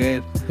pretty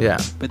good. Yeah.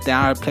 But then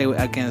I would play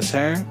against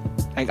her.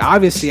 Like,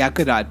 obviously, I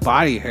could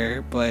body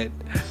her, but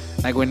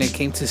Like when it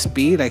came to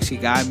speed, like she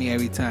got me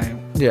every time.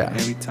 Yeah.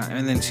 Every time.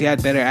 And then she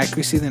had better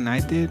accuracy than I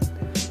did.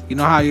 You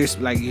know how you're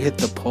like you hit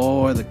the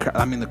pole or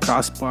the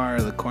crossbar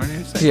or the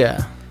corners. Like,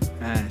 Yeah.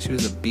 Man, she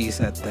was a beast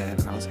at that,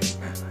 and I was like,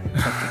 man, I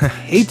fucking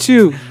hate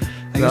you.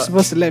 Like you're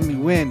supposed to let me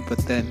win, but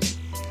then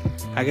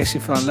I guess she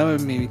fell in love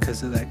with me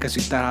because of that. Because she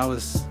thought I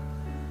was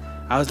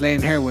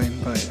letting her win,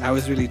 but I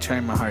was really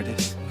trying my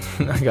hardest.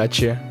 I got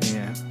you.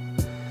 Yeah.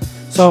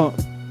 So,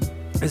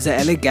 is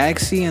the LA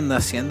Galaxy and the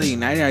Hacienda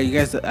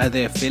United? Are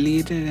they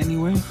affiliated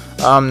anyway?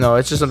 No,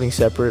 it's just something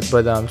separate.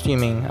 But you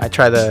mean I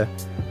try to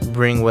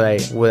bring what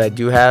I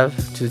do have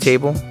to the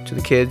table to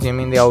the kids. You know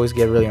what I mean, they always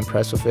get really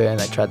impressed with it, and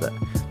I try to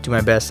do my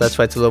best. That's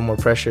why it's a little more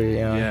pressure. You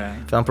know, Yeah.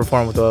 if I don't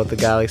perform with the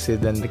Galaxy,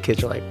 then the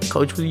kids are like,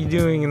 "Coach, what are you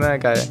doing?" And I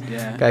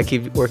gotta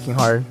keep working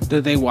hard.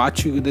 Did they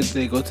watch you? Did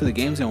they go to the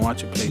games and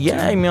watch you play?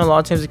 Yeah, too? I mean, a lot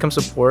of times they come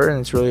support, and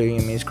it's really,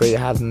 it's great to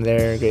have them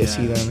there. Great to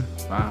see them.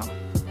 Wow.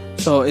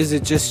 So is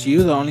it just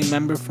you, the only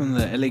member from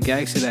the LA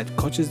Galaxy that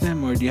coaches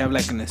them, or do you have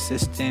like an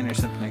assistant or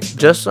something like that?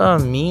 Just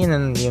me,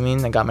 and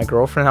then I got my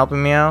girlfriend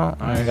helping me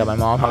out. I got my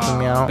mom helping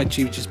me out. But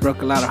you just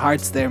broke a lot of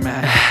hearts there,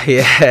 man.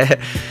 Yeah,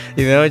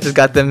 just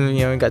got them.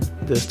 Got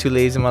those two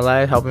ladies in my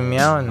life helping me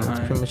out, and that's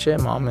pretty much it.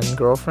 Mom and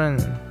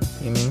girlfriend.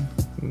 And,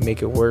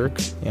 make it work.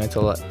 It's a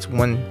lot. It's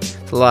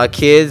a lot of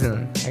kids,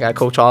 and I gotta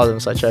coach all of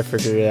them, so I try to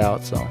figure it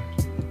out.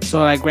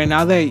 So like right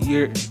now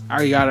that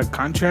are you out of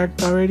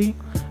contract already?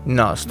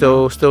 No,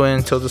 still in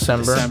until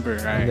December. December,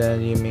 right?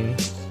 And then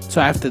So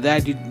after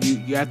that,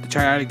 you have to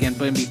try out again.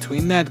 But in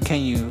between that,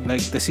 can you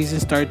like the season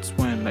starts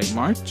when, like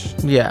March?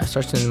 Yeah, it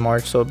starts in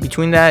March. So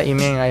between that,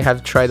 I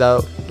have tried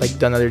out, like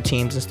done other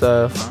teams and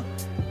stuff.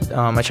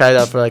 I tried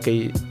out for like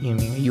a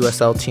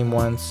USL team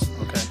once.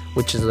 Okay.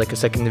 Which is like a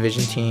second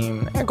division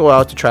team. I go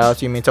out to try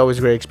out. It's always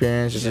a great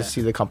experience just to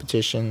see the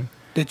competition.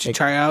 Did you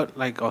try out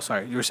like? Oh,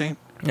 sorry, you were saying?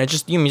 Yeah,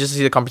 just to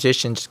see the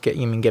competition, just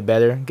get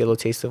better, get a little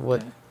taste of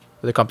what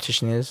the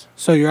competition is.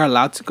 So you're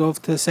allowed to go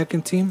to the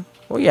second team?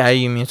 Well, yeah,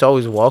 it's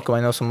always welcome.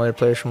 I know some other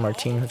players from our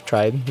team have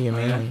tried.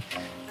 And,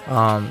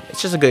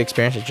 it's just a good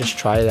experience to just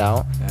try it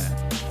out.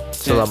 Yeah.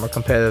 It's a lot more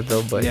competitive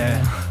though, but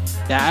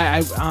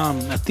I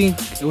think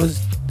it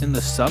was in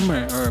the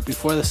summer or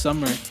before the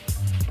summer.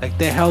 Like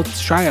they held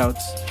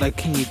tryouts. Like,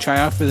 can you try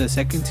out for the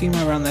second team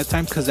around that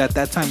time? Because at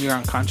that time you're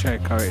on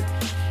contract already.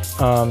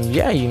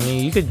 Yeah,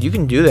 you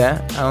can do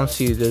that. I don't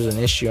see there's an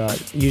issue.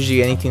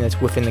 Usually anything that's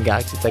within the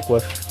Galaxy, it's like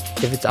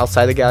if it's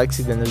outside the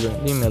Galaxy, then there's a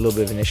little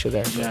bit of an issue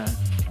there. Yeah.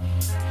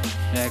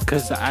 Yeah,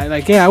 cause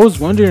I was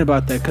wondering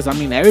about that. Cause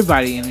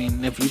everybody.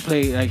 If you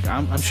play, like,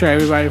 I'm sure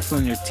everybody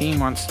from your team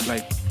wants to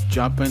like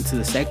jump into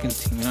the second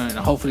team, and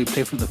hopefully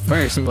play for the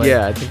first. But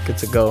yeah, I think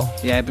it's a go.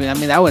 Yeah, but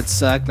that would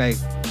suck. Like,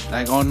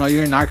 oh no,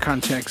 you're in our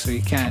contract, so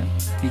you can't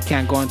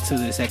go into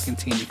the second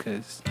team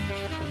because.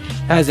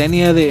 Has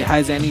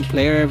any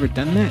player ever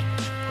done that?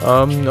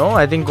 No,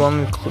 I think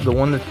the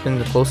one that's been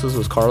the closest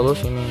was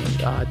Carlos.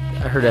 I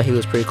heard that he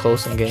was pretty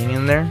close in getting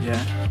in there.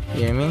 Yeah.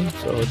 You know what I mean?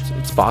 So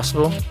it's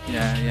possible.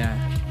 Yeah.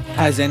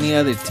 Has any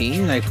other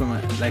team have you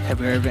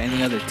heard of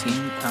any other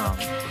team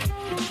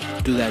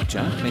do that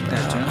jump, make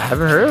that jump? I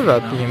haven't heard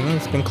about it.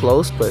 It's been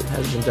close, but it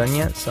hasn't been done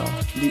yet. So.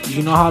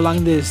 You know how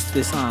long this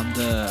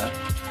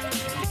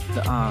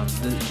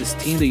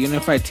team, the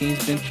unified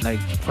team's been, like,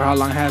 for how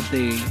long have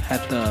they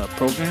had the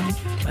program?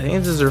 I think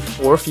this is their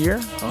fourth year.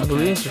 Okay. I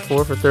believe it's their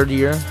fourth or third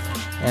year,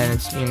 and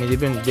it's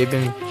they've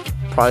been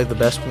probably the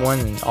best one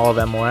in all of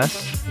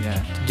MLS. Yeah.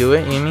 To do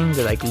it,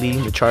 they're like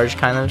leading the charge,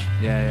 kind of.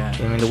 Yeah.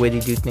 The way they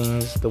do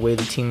things, the way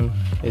the team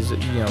is,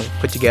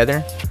 put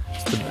together.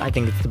 I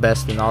think it's the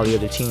best in all the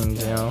other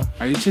teams.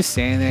 Are you just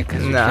saying that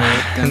because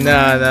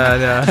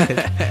No.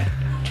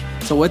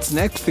 So what's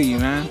next for you,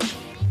 man?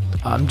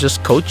 I'm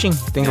just coaching.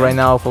 I think right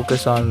now I'll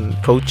focus on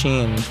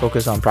coaching and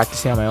focus on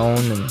practicing on my own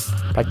and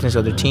practicing with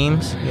other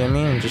teams. You know what I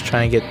mean? And just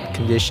trying to get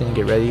conditioned,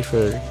 get ready for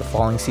the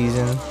following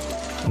season,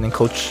 and then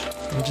coach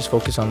and just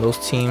focus on those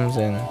teams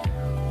and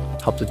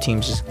help the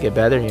teams just get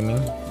better. You know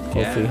what I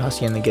mean? Hopefully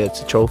Hacienda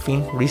gets a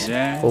trophy.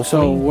 Hopefully.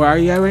 So where are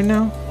you at right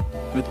now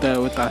with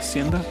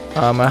Hacienda?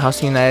 I'm at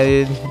Hacienda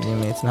United.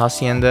 It's in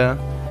Hacienda.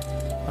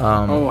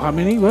 How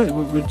many? What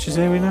did you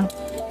say right now?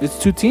 It's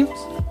 2 teams?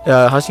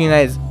 Hacienda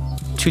United is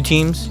 2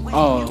 teams.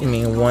 Oh.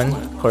 One.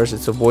 Of course,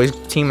 it's a boys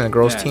team and a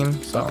girls team.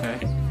 So.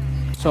 Okay.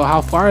 So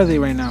how far are they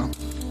right now?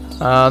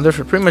 They're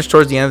pretty much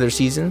towards the end of their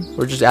season.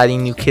 We're just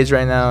adding new kids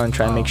right now and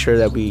trying to make sure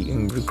that we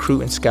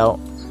recruit and scout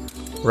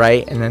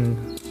right, and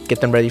then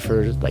get them ready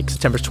for like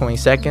September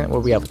 22nd,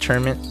 where we have a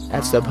tournament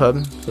at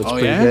StubHub. So it's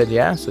pretty good.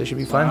 Yeah, so it should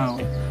be fun. Wow.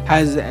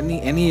 Has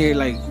any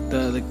like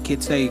the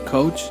kids that you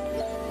coach,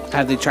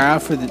 have they tried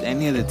out for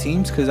any of the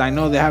teams? Because I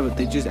know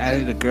they just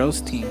added a girls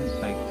team.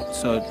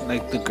 So,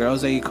 like, the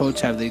girls that you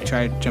coach, have they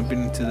tried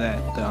jumping into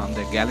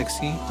the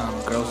Galaxy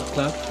girls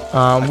club?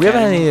 We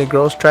haven't had any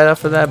girls tried out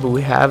for that, but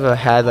we have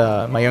had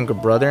my younger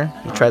brother.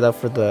 He tried out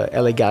for the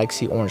LA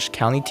Galaxy Orange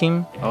County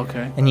team.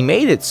 Okay. And he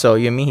made it. So,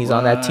 he's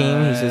on that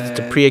team. It's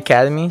a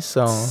pre-academy.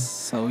 So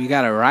we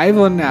got a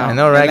rival now. I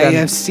know, right?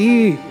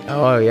 LAFC.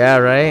 Oh yeah,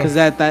 right. Because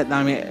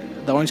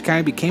the Orange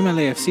County became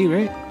LAFC,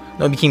 right?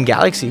 No, it became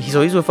Galaxy. He's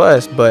with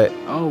us, but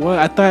Oh, well,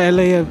 I thought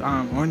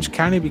Orange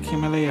County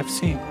became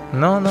LAFC.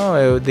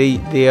 no,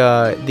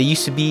 they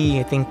used to be,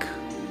 I think,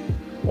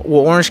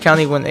 well, Orange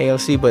County went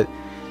ALC, but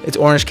it's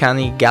Orange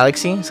County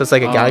Galaxy, so it's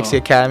like a Galaxy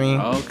Academy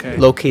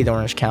located in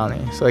Orange County.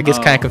 So it gets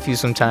kind of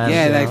confused sometimes.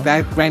 Yeah, like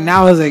that. Right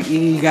now, it's like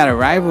you got a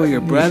rival,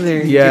 your brother.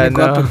 Yeah, you're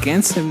gonna go up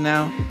against him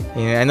now.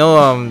 Yeah, I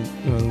know.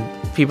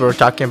 People are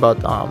talking about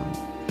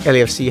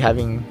LAFC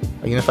having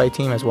a unified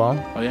team as well.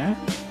 Oh yeah.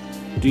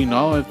 Do you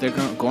know if they're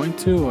going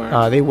to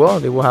or? They will.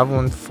 They will have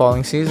one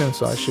following season,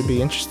 so it should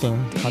be interesting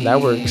how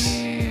that works.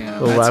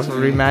 We'll have a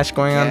rematch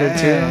going on there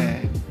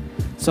too.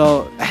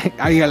 So,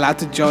 are you allowed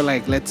to joke,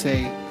 like, let's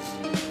say,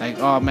 like,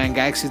 oh man,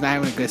 Galaxy's not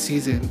having a good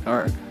season,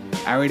 or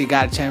I already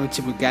got a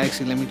championship with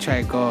Galaxy, let me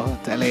try to go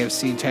to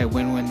LAFC and try to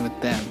win with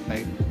them?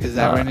 Like, is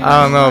that right?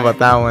 I don't know about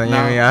that one.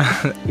 No.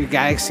 Yeah. Your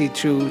Galaxy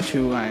true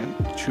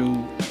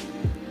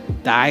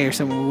die or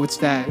something. What's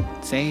that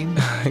saying?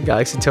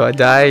 Galaxy till I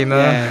die, you know.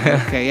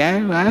 Yeah. Okay. Yeah.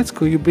 Well, that's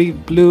cool. You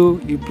bleed blue,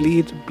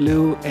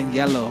 and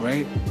yellow,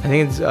 right? I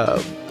think it's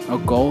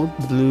gold,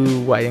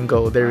 blue, white, and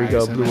gold. There we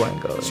go. So blue, white,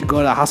 and gold. Should go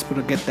to the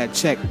hospital, get that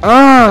check.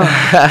 Oh,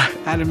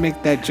 had to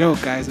make that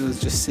joke, guys. It was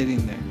just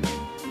sitting there.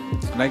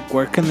 Like,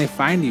 where can they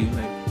find you?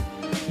 Like,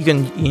 you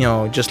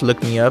can, just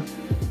look me up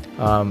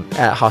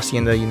at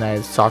Hacienda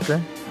United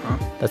Soccer.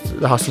 That's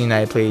the Hacienda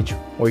United page.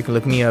 Or you can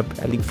look me up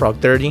at Leapfrog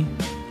 30.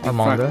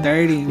 Armando. Leapfrog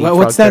 30.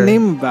 What's that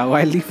name about?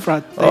 Why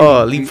Leapfrog 30?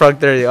 Oh, Leapfrog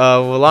 30.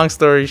 Well, long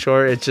story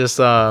short, it's just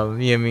I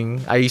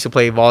used to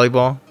play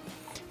volleyball,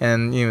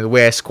 and the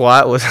way I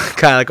squat was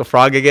kind of like a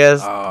frog, I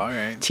guess. Oh, all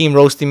right. Team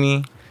roasted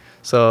me,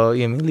 so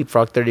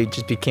Leapfrog 30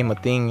 just became a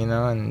thing,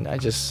 and I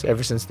just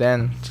ever since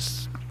then just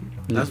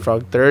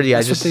Leapfrog 30.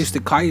 That's what they used to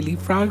call you,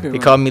 Leapfrog? They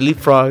called me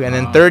Leapfrog, and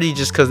then 30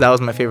 just because that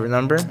was my favorite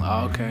number.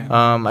 Oh, okay.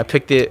 I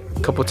picked it a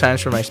couple times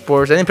for my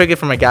sports. I didn't pick it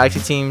for my Galaxy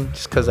team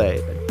just because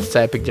I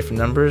decided to pick different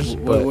numbers.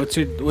 But what's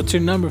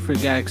your number for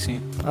Galaxy?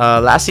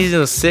 Last season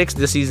was 6.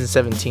 This season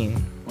 17.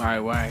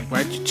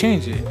 Why'd you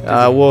change it?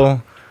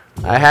 Well,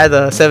 I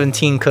had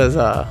 17 because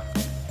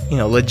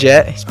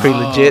legit. He's pretty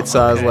legit.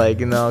 So I was like,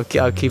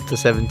 I'll keep the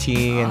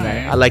 17, and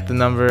I like the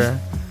number.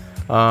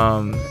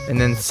 And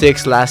then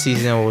 6 last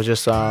season was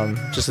just an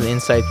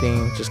inside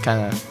thing, just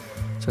kind of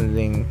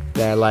something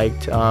that I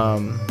liked.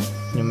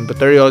 But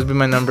 30 always been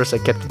my number, so I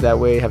kept it that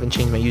way. Haven't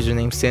changed my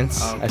username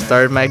since I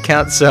started my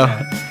account. So,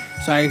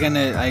 so are you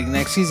gonna, like,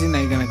 next season?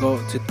 Are you gonna go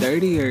to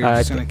 30 or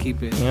just gonna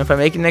keep it? If I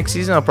make it next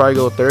season, I'll probably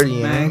go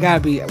 30. Man, it gotta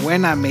be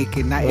when I make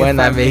it, not when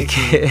if I make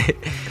it.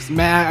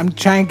 Man, I'm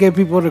trying to get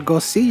people to go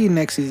see you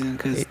next season,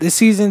 because this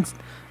season,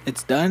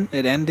 it's done.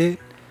 It ended.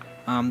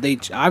 They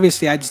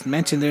obviously, I just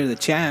mentioned they're the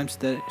champs,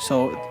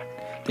 so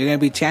they're gonna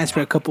be champs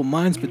for a couple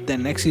months. But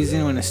then next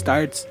season when it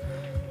starts,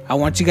 I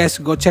want you guys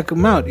to go check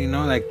them out.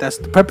 Like, that's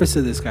the purpose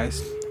of this,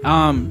 guys.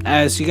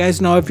 As you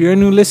guys know, if you're a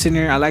new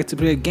listener, I like to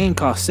play a game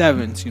called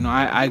Sevens.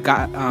 I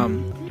got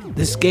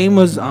this game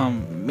was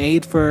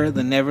made for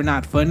the Never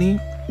Not Funny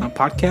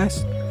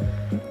podcast,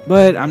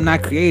 but I'm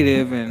not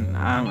creative and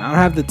I don't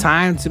have the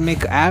time to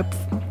make an app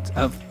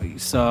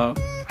so.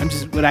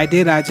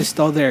 I just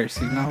stole theirs,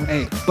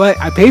 Hey, but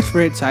I paid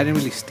for it, so I didn't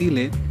really steal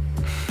it.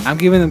 I'm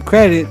giving them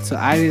credit, so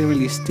I didn't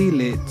really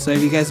steal it. So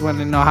if you guys want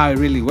to know how it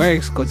really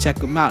works, go check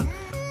them out.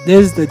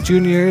 This is the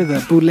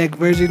bootleg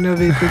version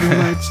of it, pretty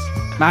much.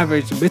 My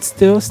version, but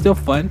still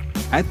fun.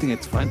 I think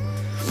it's fun.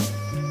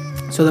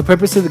 So the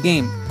purpose of the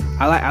game,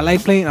 I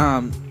like playing.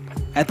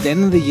 At the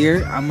end of the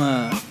year, I'm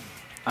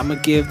gonna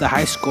give the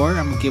high score.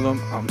 I'm gonna give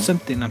them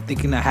something. I'm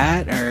thinking a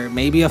hat or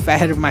maybe a fat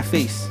head of my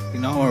face,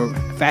 or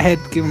fat head.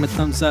 Give them a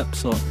thumbs up.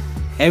 So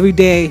every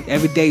day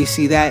you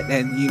see that,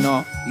 and you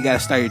gotta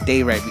start your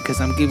day right because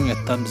I'm giving you a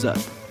thumbs up.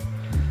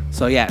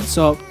 So yeah.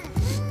 So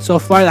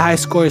far the high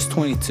score is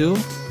 22.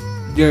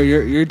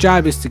 Your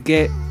job is to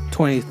get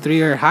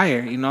 23 or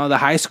higher. The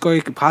high score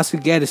you could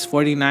possibly get is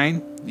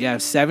 49. You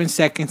have 7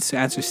 seconds to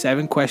answer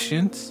 7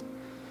 questions.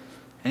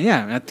 And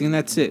yeah, I think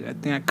that's it. I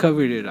think I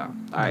covered it all.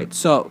 Alright,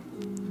 so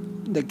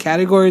the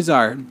categories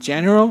are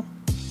general,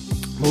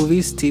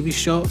 movies, TV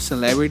show,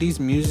 celebrities,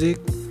 music,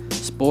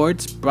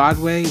 sports,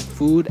 Broadway,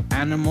 food,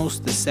 animals,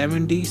 the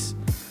 70s,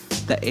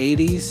 the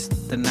 80s,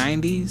 the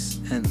 90s,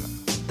 and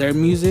their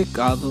music,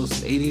 all those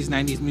 80s,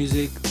 90s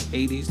music,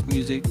 80s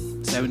music,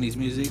 70s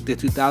music, the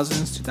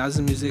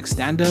 2000s music,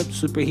 stand-up,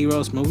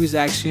 superheroes, movies,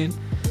 action,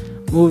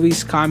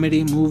 movies,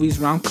 comedy, movies,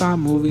 rom-com,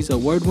 movies,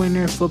 award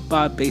winner,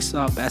 football,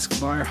 baseball,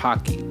 basketball, or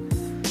hockey.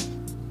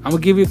 I'm going to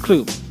give you a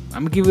clue.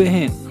 I'm going to give you a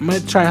hint. I'm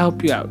going to try to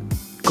help you out.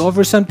 Go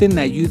for something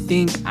that you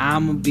think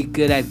I'm going to be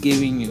good at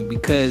giving you,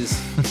 because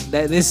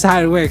this is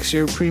how it works.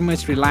 You're pretty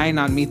much relying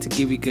on me to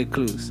give you good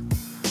clues.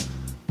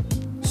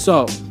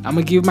 So, I'm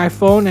going to give you my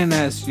phone, and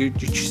as you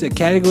choose a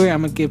category,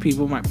 I'm going to give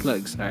people my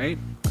plugs, all right?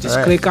 Just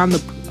click on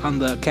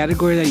the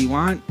category that you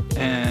want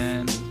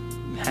and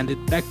hand it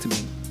back to me.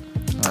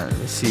 All right,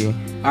 let's see.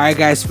 All right,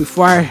 guys,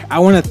 before I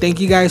want to thank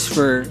you guys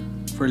for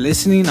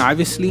listening,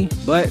 obviously,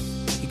 but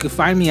you can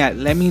find me at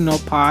Let Me Know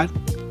Pod.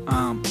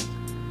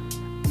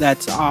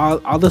 That's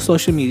all the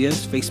social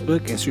medias,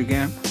 Facebook,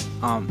 Instagram,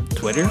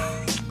 Twitter.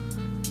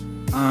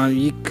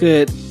 You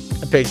could.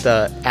 I picked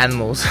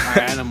animals. All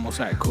right, animals.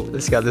 All right, cool.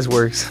 Let's see how this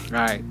works. All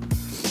right.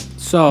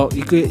 So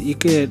you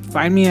could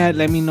find me at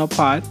Let Me Know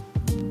Pod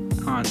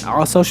on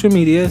all social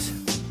medias.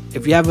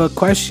 If you have a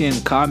question,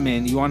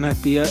 comment, you want to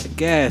be a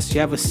guest,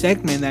 you have a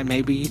segment that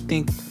maybe you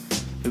think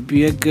would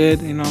be a good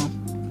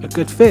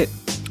fit,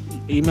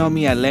 email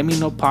me at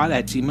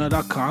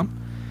letmeknowpod@gmail.com.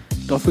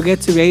 Don't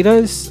forget to rate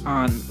us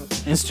on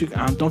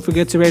Instagram. Don't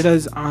forget to rate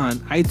us on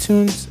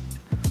iTunes.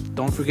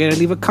 Don't forget to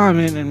leave a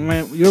comment, and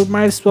you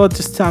might as well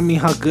just tell me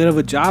how good of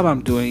a job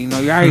I'm doing.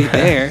 You're already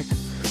there.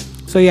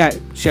 So yeah,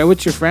 share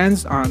with your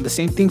friends. On the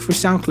same thing for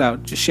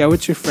SoundCloud. Just share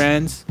with your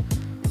friends.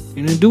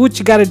 Do what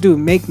you gotta do.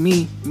 Make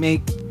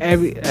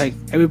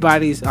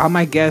everybody's, all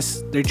my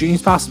guests, their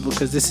dreams possible.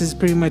 Because this is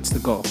pretty much the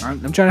goal.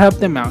 I'm trying to help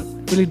them out.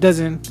 It really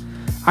doesn't.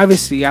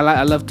 Obviously,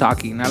 I love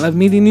talking. I love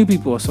meeting new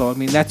people. So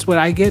that's what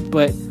I get.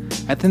 But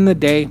at the end of the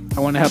day, I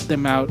want to help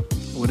them out.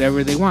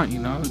 Whatever they want.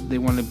 They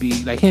want to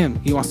be like him.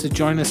 He wants to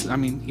join us.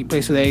 He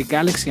plays for the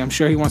Galaxy. I'm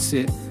sure he wants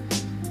to.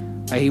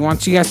 He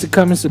wants you guys to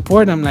come and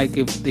support him. Like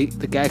if the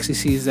Galaxy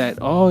sees that,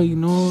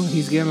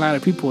 he's getting a lot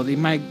of people, they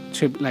might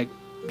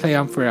play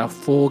him for a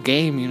full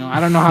game. I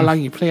don't know how long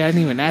you play. I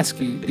didn't even ask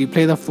you. Do you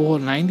play the full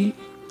 90?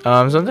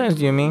 Sometimes.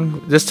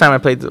 This time I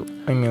played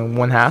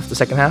one half. The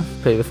second half,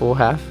 played the full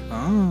half.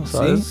 Oh,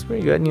 so it's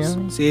pretty good.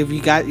 See if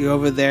you're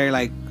over there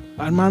like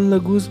Armando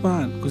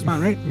Guzman,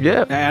 right?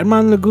 Yeah.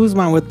 Armando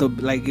Guzman with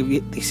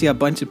if you see a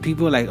bunch of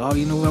people what,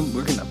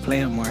 we're gonna play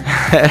him more.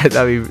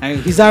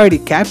 He's already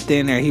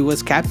captain, or he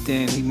was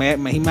captain. He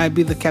might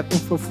be the captain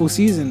for full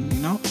season.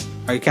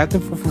 Are you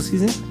captain for full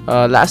season?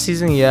 Last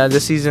season, yeah.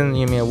 This season,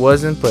 it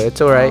wasn't, but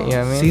it's alright. You know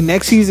what I mean? See,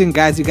 next season,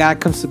 guys, you gotta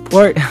come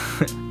support.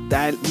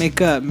 That make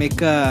a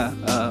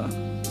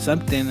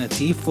something, a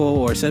tifo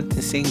or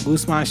something saying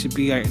Guzman should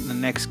be the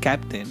next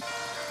captain,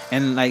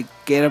 and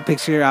get a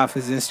picture off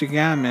his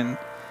Instagram and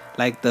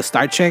the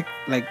Star Trek,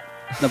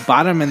 the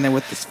bottom, and then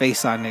with his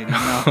face on it.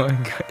 Oh my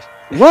god.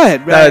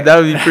 What, bro? That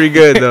would be pretty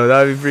good though.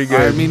 That would be pretty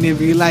good.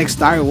 If you like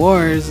Star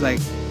Wars,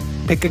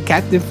 pick a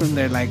captain from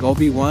there, like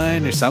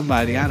Obi-Wan or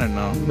somebody. I don't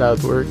know. That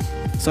would work.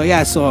 So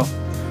yeah,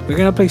 we're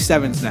gonna play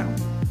sevens now.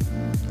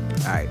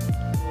 All right.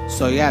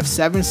 So you have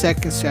 7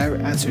 seconds to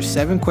answer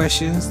 7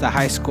 questions. The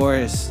high score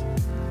is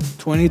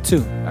 22.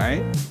 All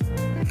right.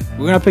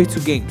 We're gonna play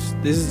 2 games.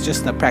 This is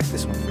just a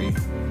practice one for you.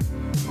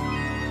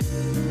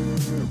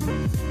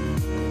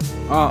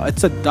 Oh,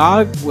 it's a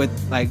dog with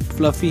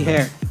fluffy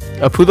hair.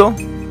 A poodle?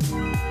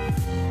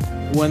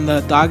 When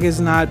the dog is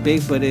not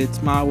big, but it's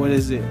small. What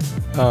is it?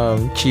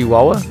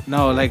 Chihuahua?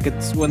 No,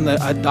 it's when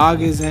a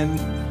dog is in.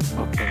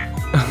 Okay,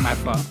 my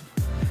fault.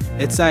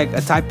 It's a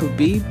type of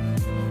bee.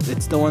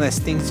 It's the one that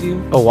stings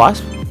you. A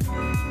wasp?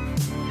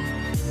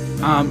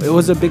 It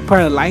was a big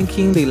part of Lion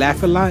King. They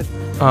laugh a lot.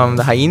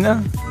 The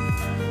hyena?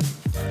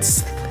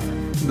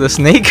 The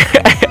snake?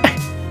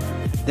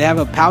 They have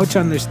a pouch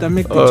on their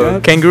stomach to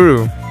jump.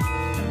 Kangaroo.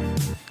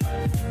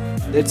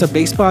 It's a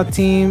baseball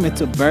team.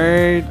 It's a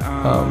bird.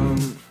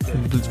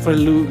 It's for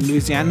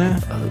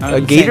Louisiana.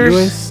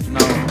 Gators? No.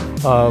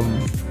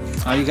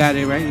 Oh, you got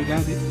it right. You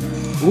got it.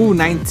 Ooh,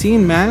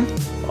 19, man.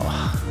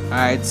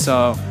 Alright,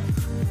 so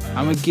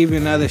I'm gonna give you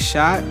another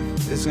shot.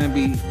 This is gonna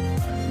be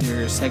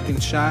your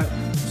second shot.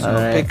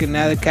 So pick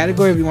another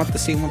category. If you want the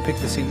same one, pick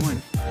the same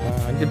one.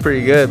 I did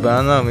pretty good, but I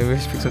don't know. Maybe we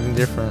should pick something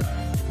different.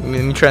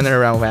 Let me try another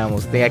round with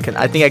animals.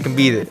 I think I can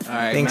beat it. All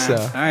right, I think man. so.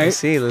 All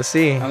right. Let's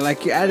see. I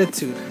like your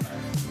attitude.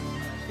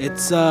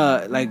 It's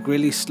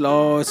really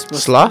slow. It's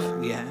supposed Sloth?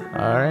 Yeah.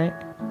 All right.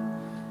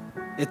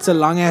 It's a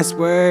long ass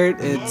word.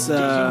 It's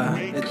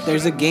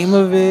there's a game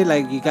of it.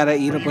 You gotta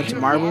eat a bunch of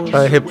marbles.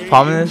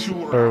 Hippopotamus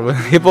or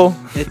hippo?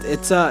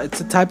 It's a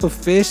type of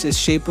fish. It's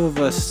shape of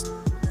a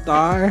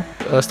star.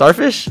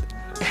 Starfish?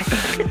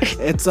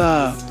 It's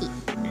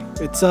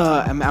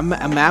a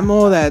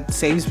mammal that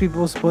saves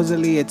people.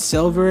 Supposedly, it's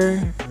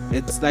silver.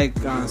 It's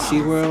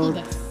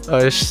SeaWorld.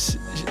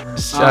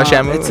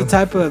 Shamu? It's a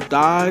type of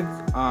dog.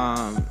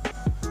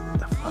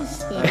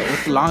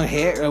 With long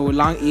hair, with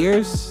long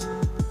ears.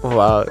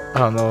 Wow, I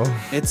don't know.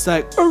 It's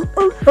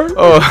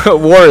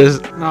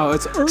Wars. No,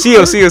 it's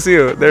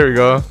Seal. There we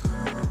go.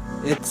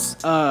 It's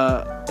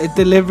it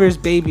delivers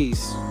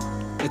babies.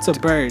 It's a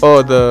bird.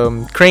 Oh,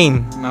 the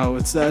crane. No,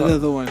 it's the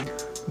other one.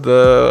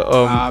 The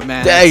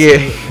man. Dang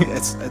it.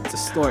 It's a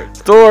stork.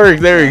 Stork.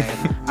 There we go.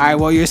 All right.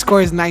 Well, your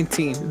score is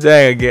 19.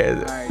 Dang again.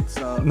 All right.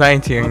 So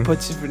 19. I'll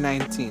put you for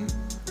 19.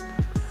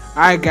 All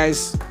right,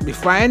 guys.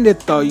 Before I end it,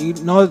 though,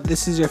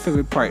 this is your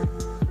favorite part.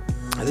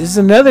 This is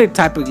another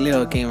type of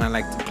little game I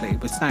like to play,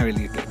 but it's not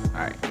really a game.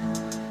 All right.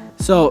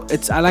 So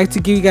I like to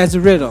give you guys a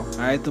riddle. All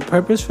right. The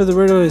purpose for the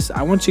riddle is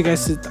I want you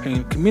guys to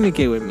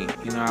communicate with me.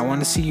 I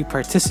want to see you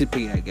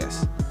participate, I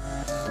guess.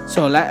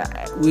 So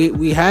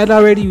we had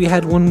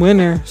one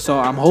winner. So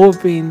I'm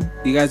hoping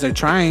you guys are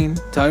trying.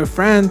 Tell your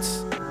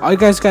friends. All you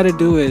guys got to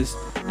do is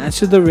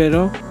answer the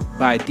riddle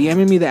by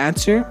DMing me the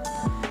answer.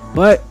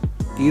 But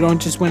you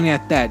don't just win it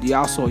at that. You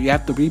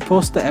have to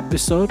repost the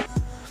episode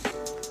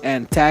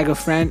and tag a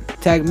friend,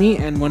 tag me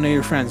and one of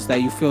your friends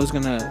that you feel is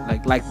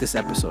gonna like this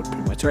episode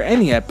pretty much, or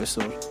any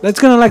episode that's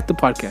gonna like the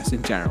podcast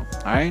in general.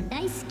 All right.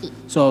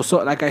 So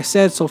like I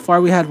said, so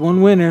far we had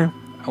one winner.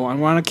 I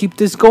want to keep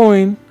this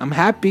going. I'm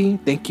happy.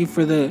 Thank you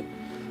for the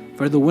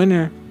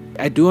winner.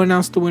 I do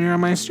announce the winner on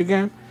my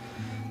Instagram.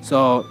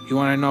 So you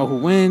want to know who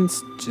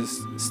wins?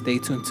 Just stay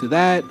tuned to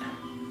that. All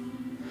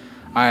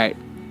right.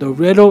 The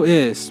riddle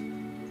is,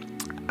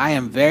 I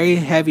am very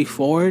heavy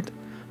forward,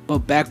 but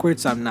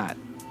backwards I'm not.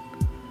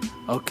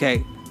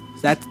 Okay.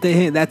 That's the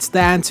hint. That's the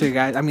answer,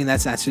 guys. I mean,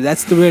 that's the answer.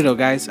 That's the riddle,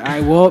 guys. All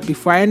right. Well,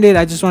 before I end it,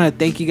 I just want to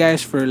thank you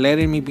guys for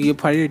letting me be a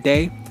part of your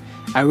day.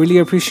 I really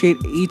appreciate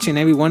each and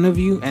every one of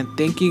you, and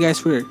thank you guys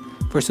for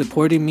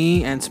supporting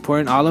me and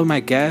supporting all of my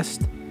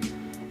guests,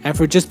 and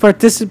for just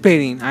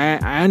participating.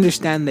 I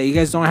understand that you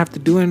guys don't have to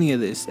do any of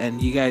this,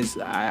 and you guys,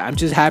 I'm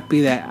just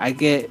happy that I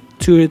get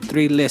 2 or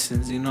 3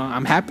 listens. You know,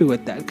 I'm happy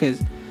with that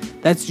because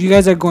that's, you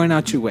guys are going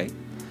out your way.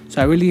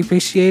 So I really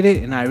appreciate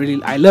it, and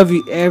I love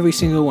you, every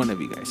single one of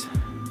you guys.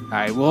 All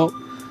right, well,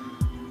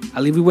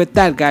 I'll leave you with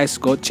that, guys.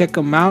 Go check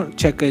him out.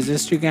 Check his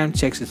Instagram.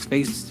 Check his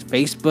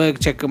Facebook.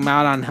 Check him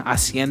out on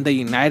Hacienda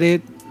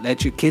United.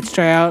 Let your kids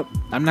try out.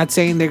 I'm not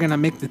saying they're going to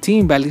make the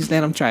team, but at least let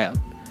them try out.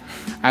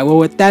 All right, well,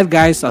 with that,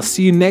 guys, I'll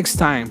see you next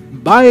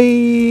time.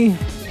 Bye.